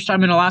Alaska. First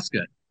time in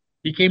Alaska.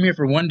 He came here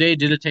for one day,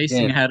 did a tasting,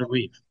 Yeah. and had to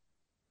leave.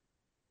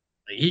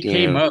 Like, he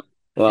came Yeah. up.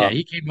 Yeah, Well,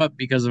 he came up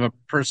because of a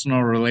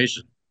personal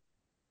relation,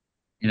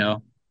 you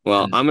know?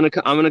 Well, And I'm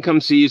gonna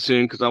come see you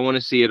soon because I want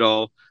to see it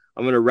all.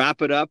 I'm gonna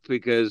wrap it up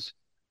because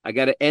I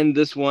got to end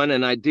this one.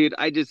 And I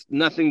just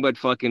nothing but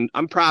fucking.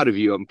 I'm proud of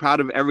you. I'm proud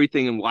of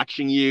everything and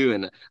watching you,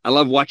 and I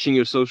love watching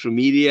your social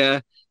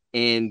media.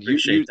 and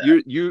Appreciate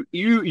that.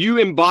 you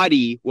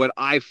embody what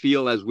I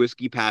feel as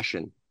whiskey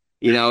passion.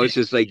 You know, it's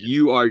just like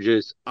you are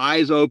just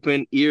eyes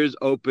open, ears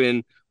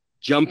open,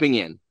 jumping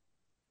in.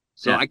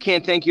 So Yeah. I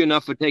can't thank you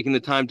enough for taking the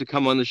time to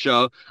come on the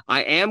show.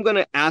 I am going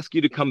to ask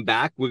you to come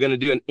back. We're going to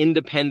do an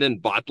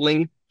independent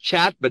bottling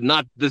chat, but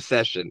not this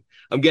session.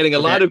 I'm getting a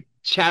Okay. lot of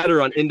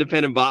chatter on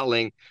independent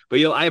bottling, but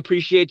I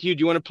appreciate you. Do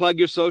you want to plug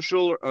your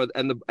social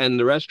and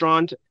the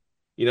restaurant?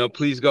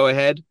 Please go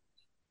ahead.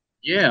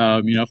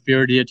 Yeah,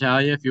 Fiori di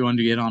Italia, if you want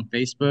to get on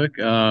Facebook.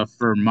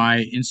 For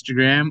my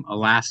Instagram,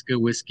 Alaska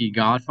Whiskey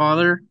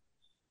Godfather.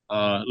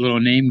 Little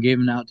name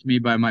given out to me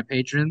by my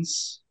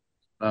patrons.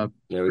 There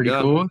we Pretty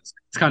go. cool. It's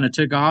kind of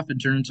took off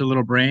and turned into a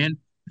little brand,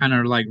 kind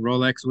of like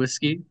Rolex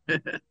whiskey.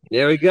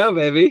 There we go,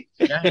 baby.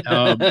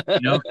 Yeah.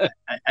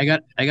 I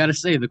gotta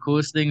say the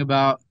coolest thing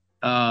about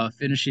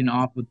finishing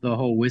off with the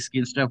whole whiskey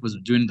and stuff was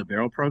doing the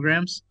barrel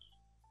programs.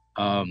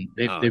 Oh,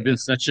 They've yeah. been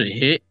such a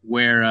hit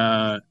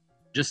where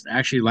just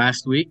actually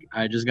last week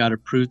I just got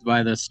approved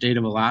by the state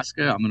of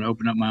Alaska. I'm gonna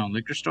open up my own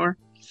liquor store.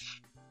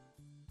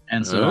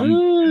 And so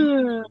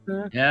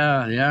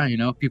yeah,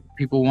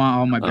 people want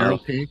all my barrel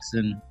Oh, picks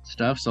and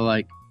stuff. So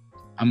like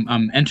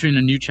I'm entering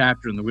a new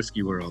chapter in the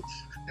whiskey world.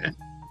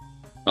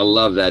 I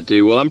love that,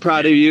 dude. Well, I'm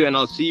proud of you, and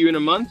I'll see you in a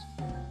month.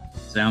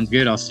 Sounds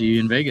good. I'll see you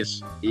in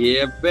Vegas.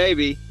 Yeah,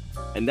 baby.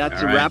 And that's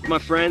All a right. wrap, my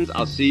friends.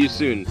 I'll see you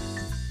soon.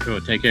 Cool.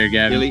 Take care,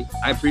 Gavin. Yili,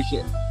 I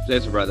appreciate it.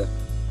 Thanks, brother.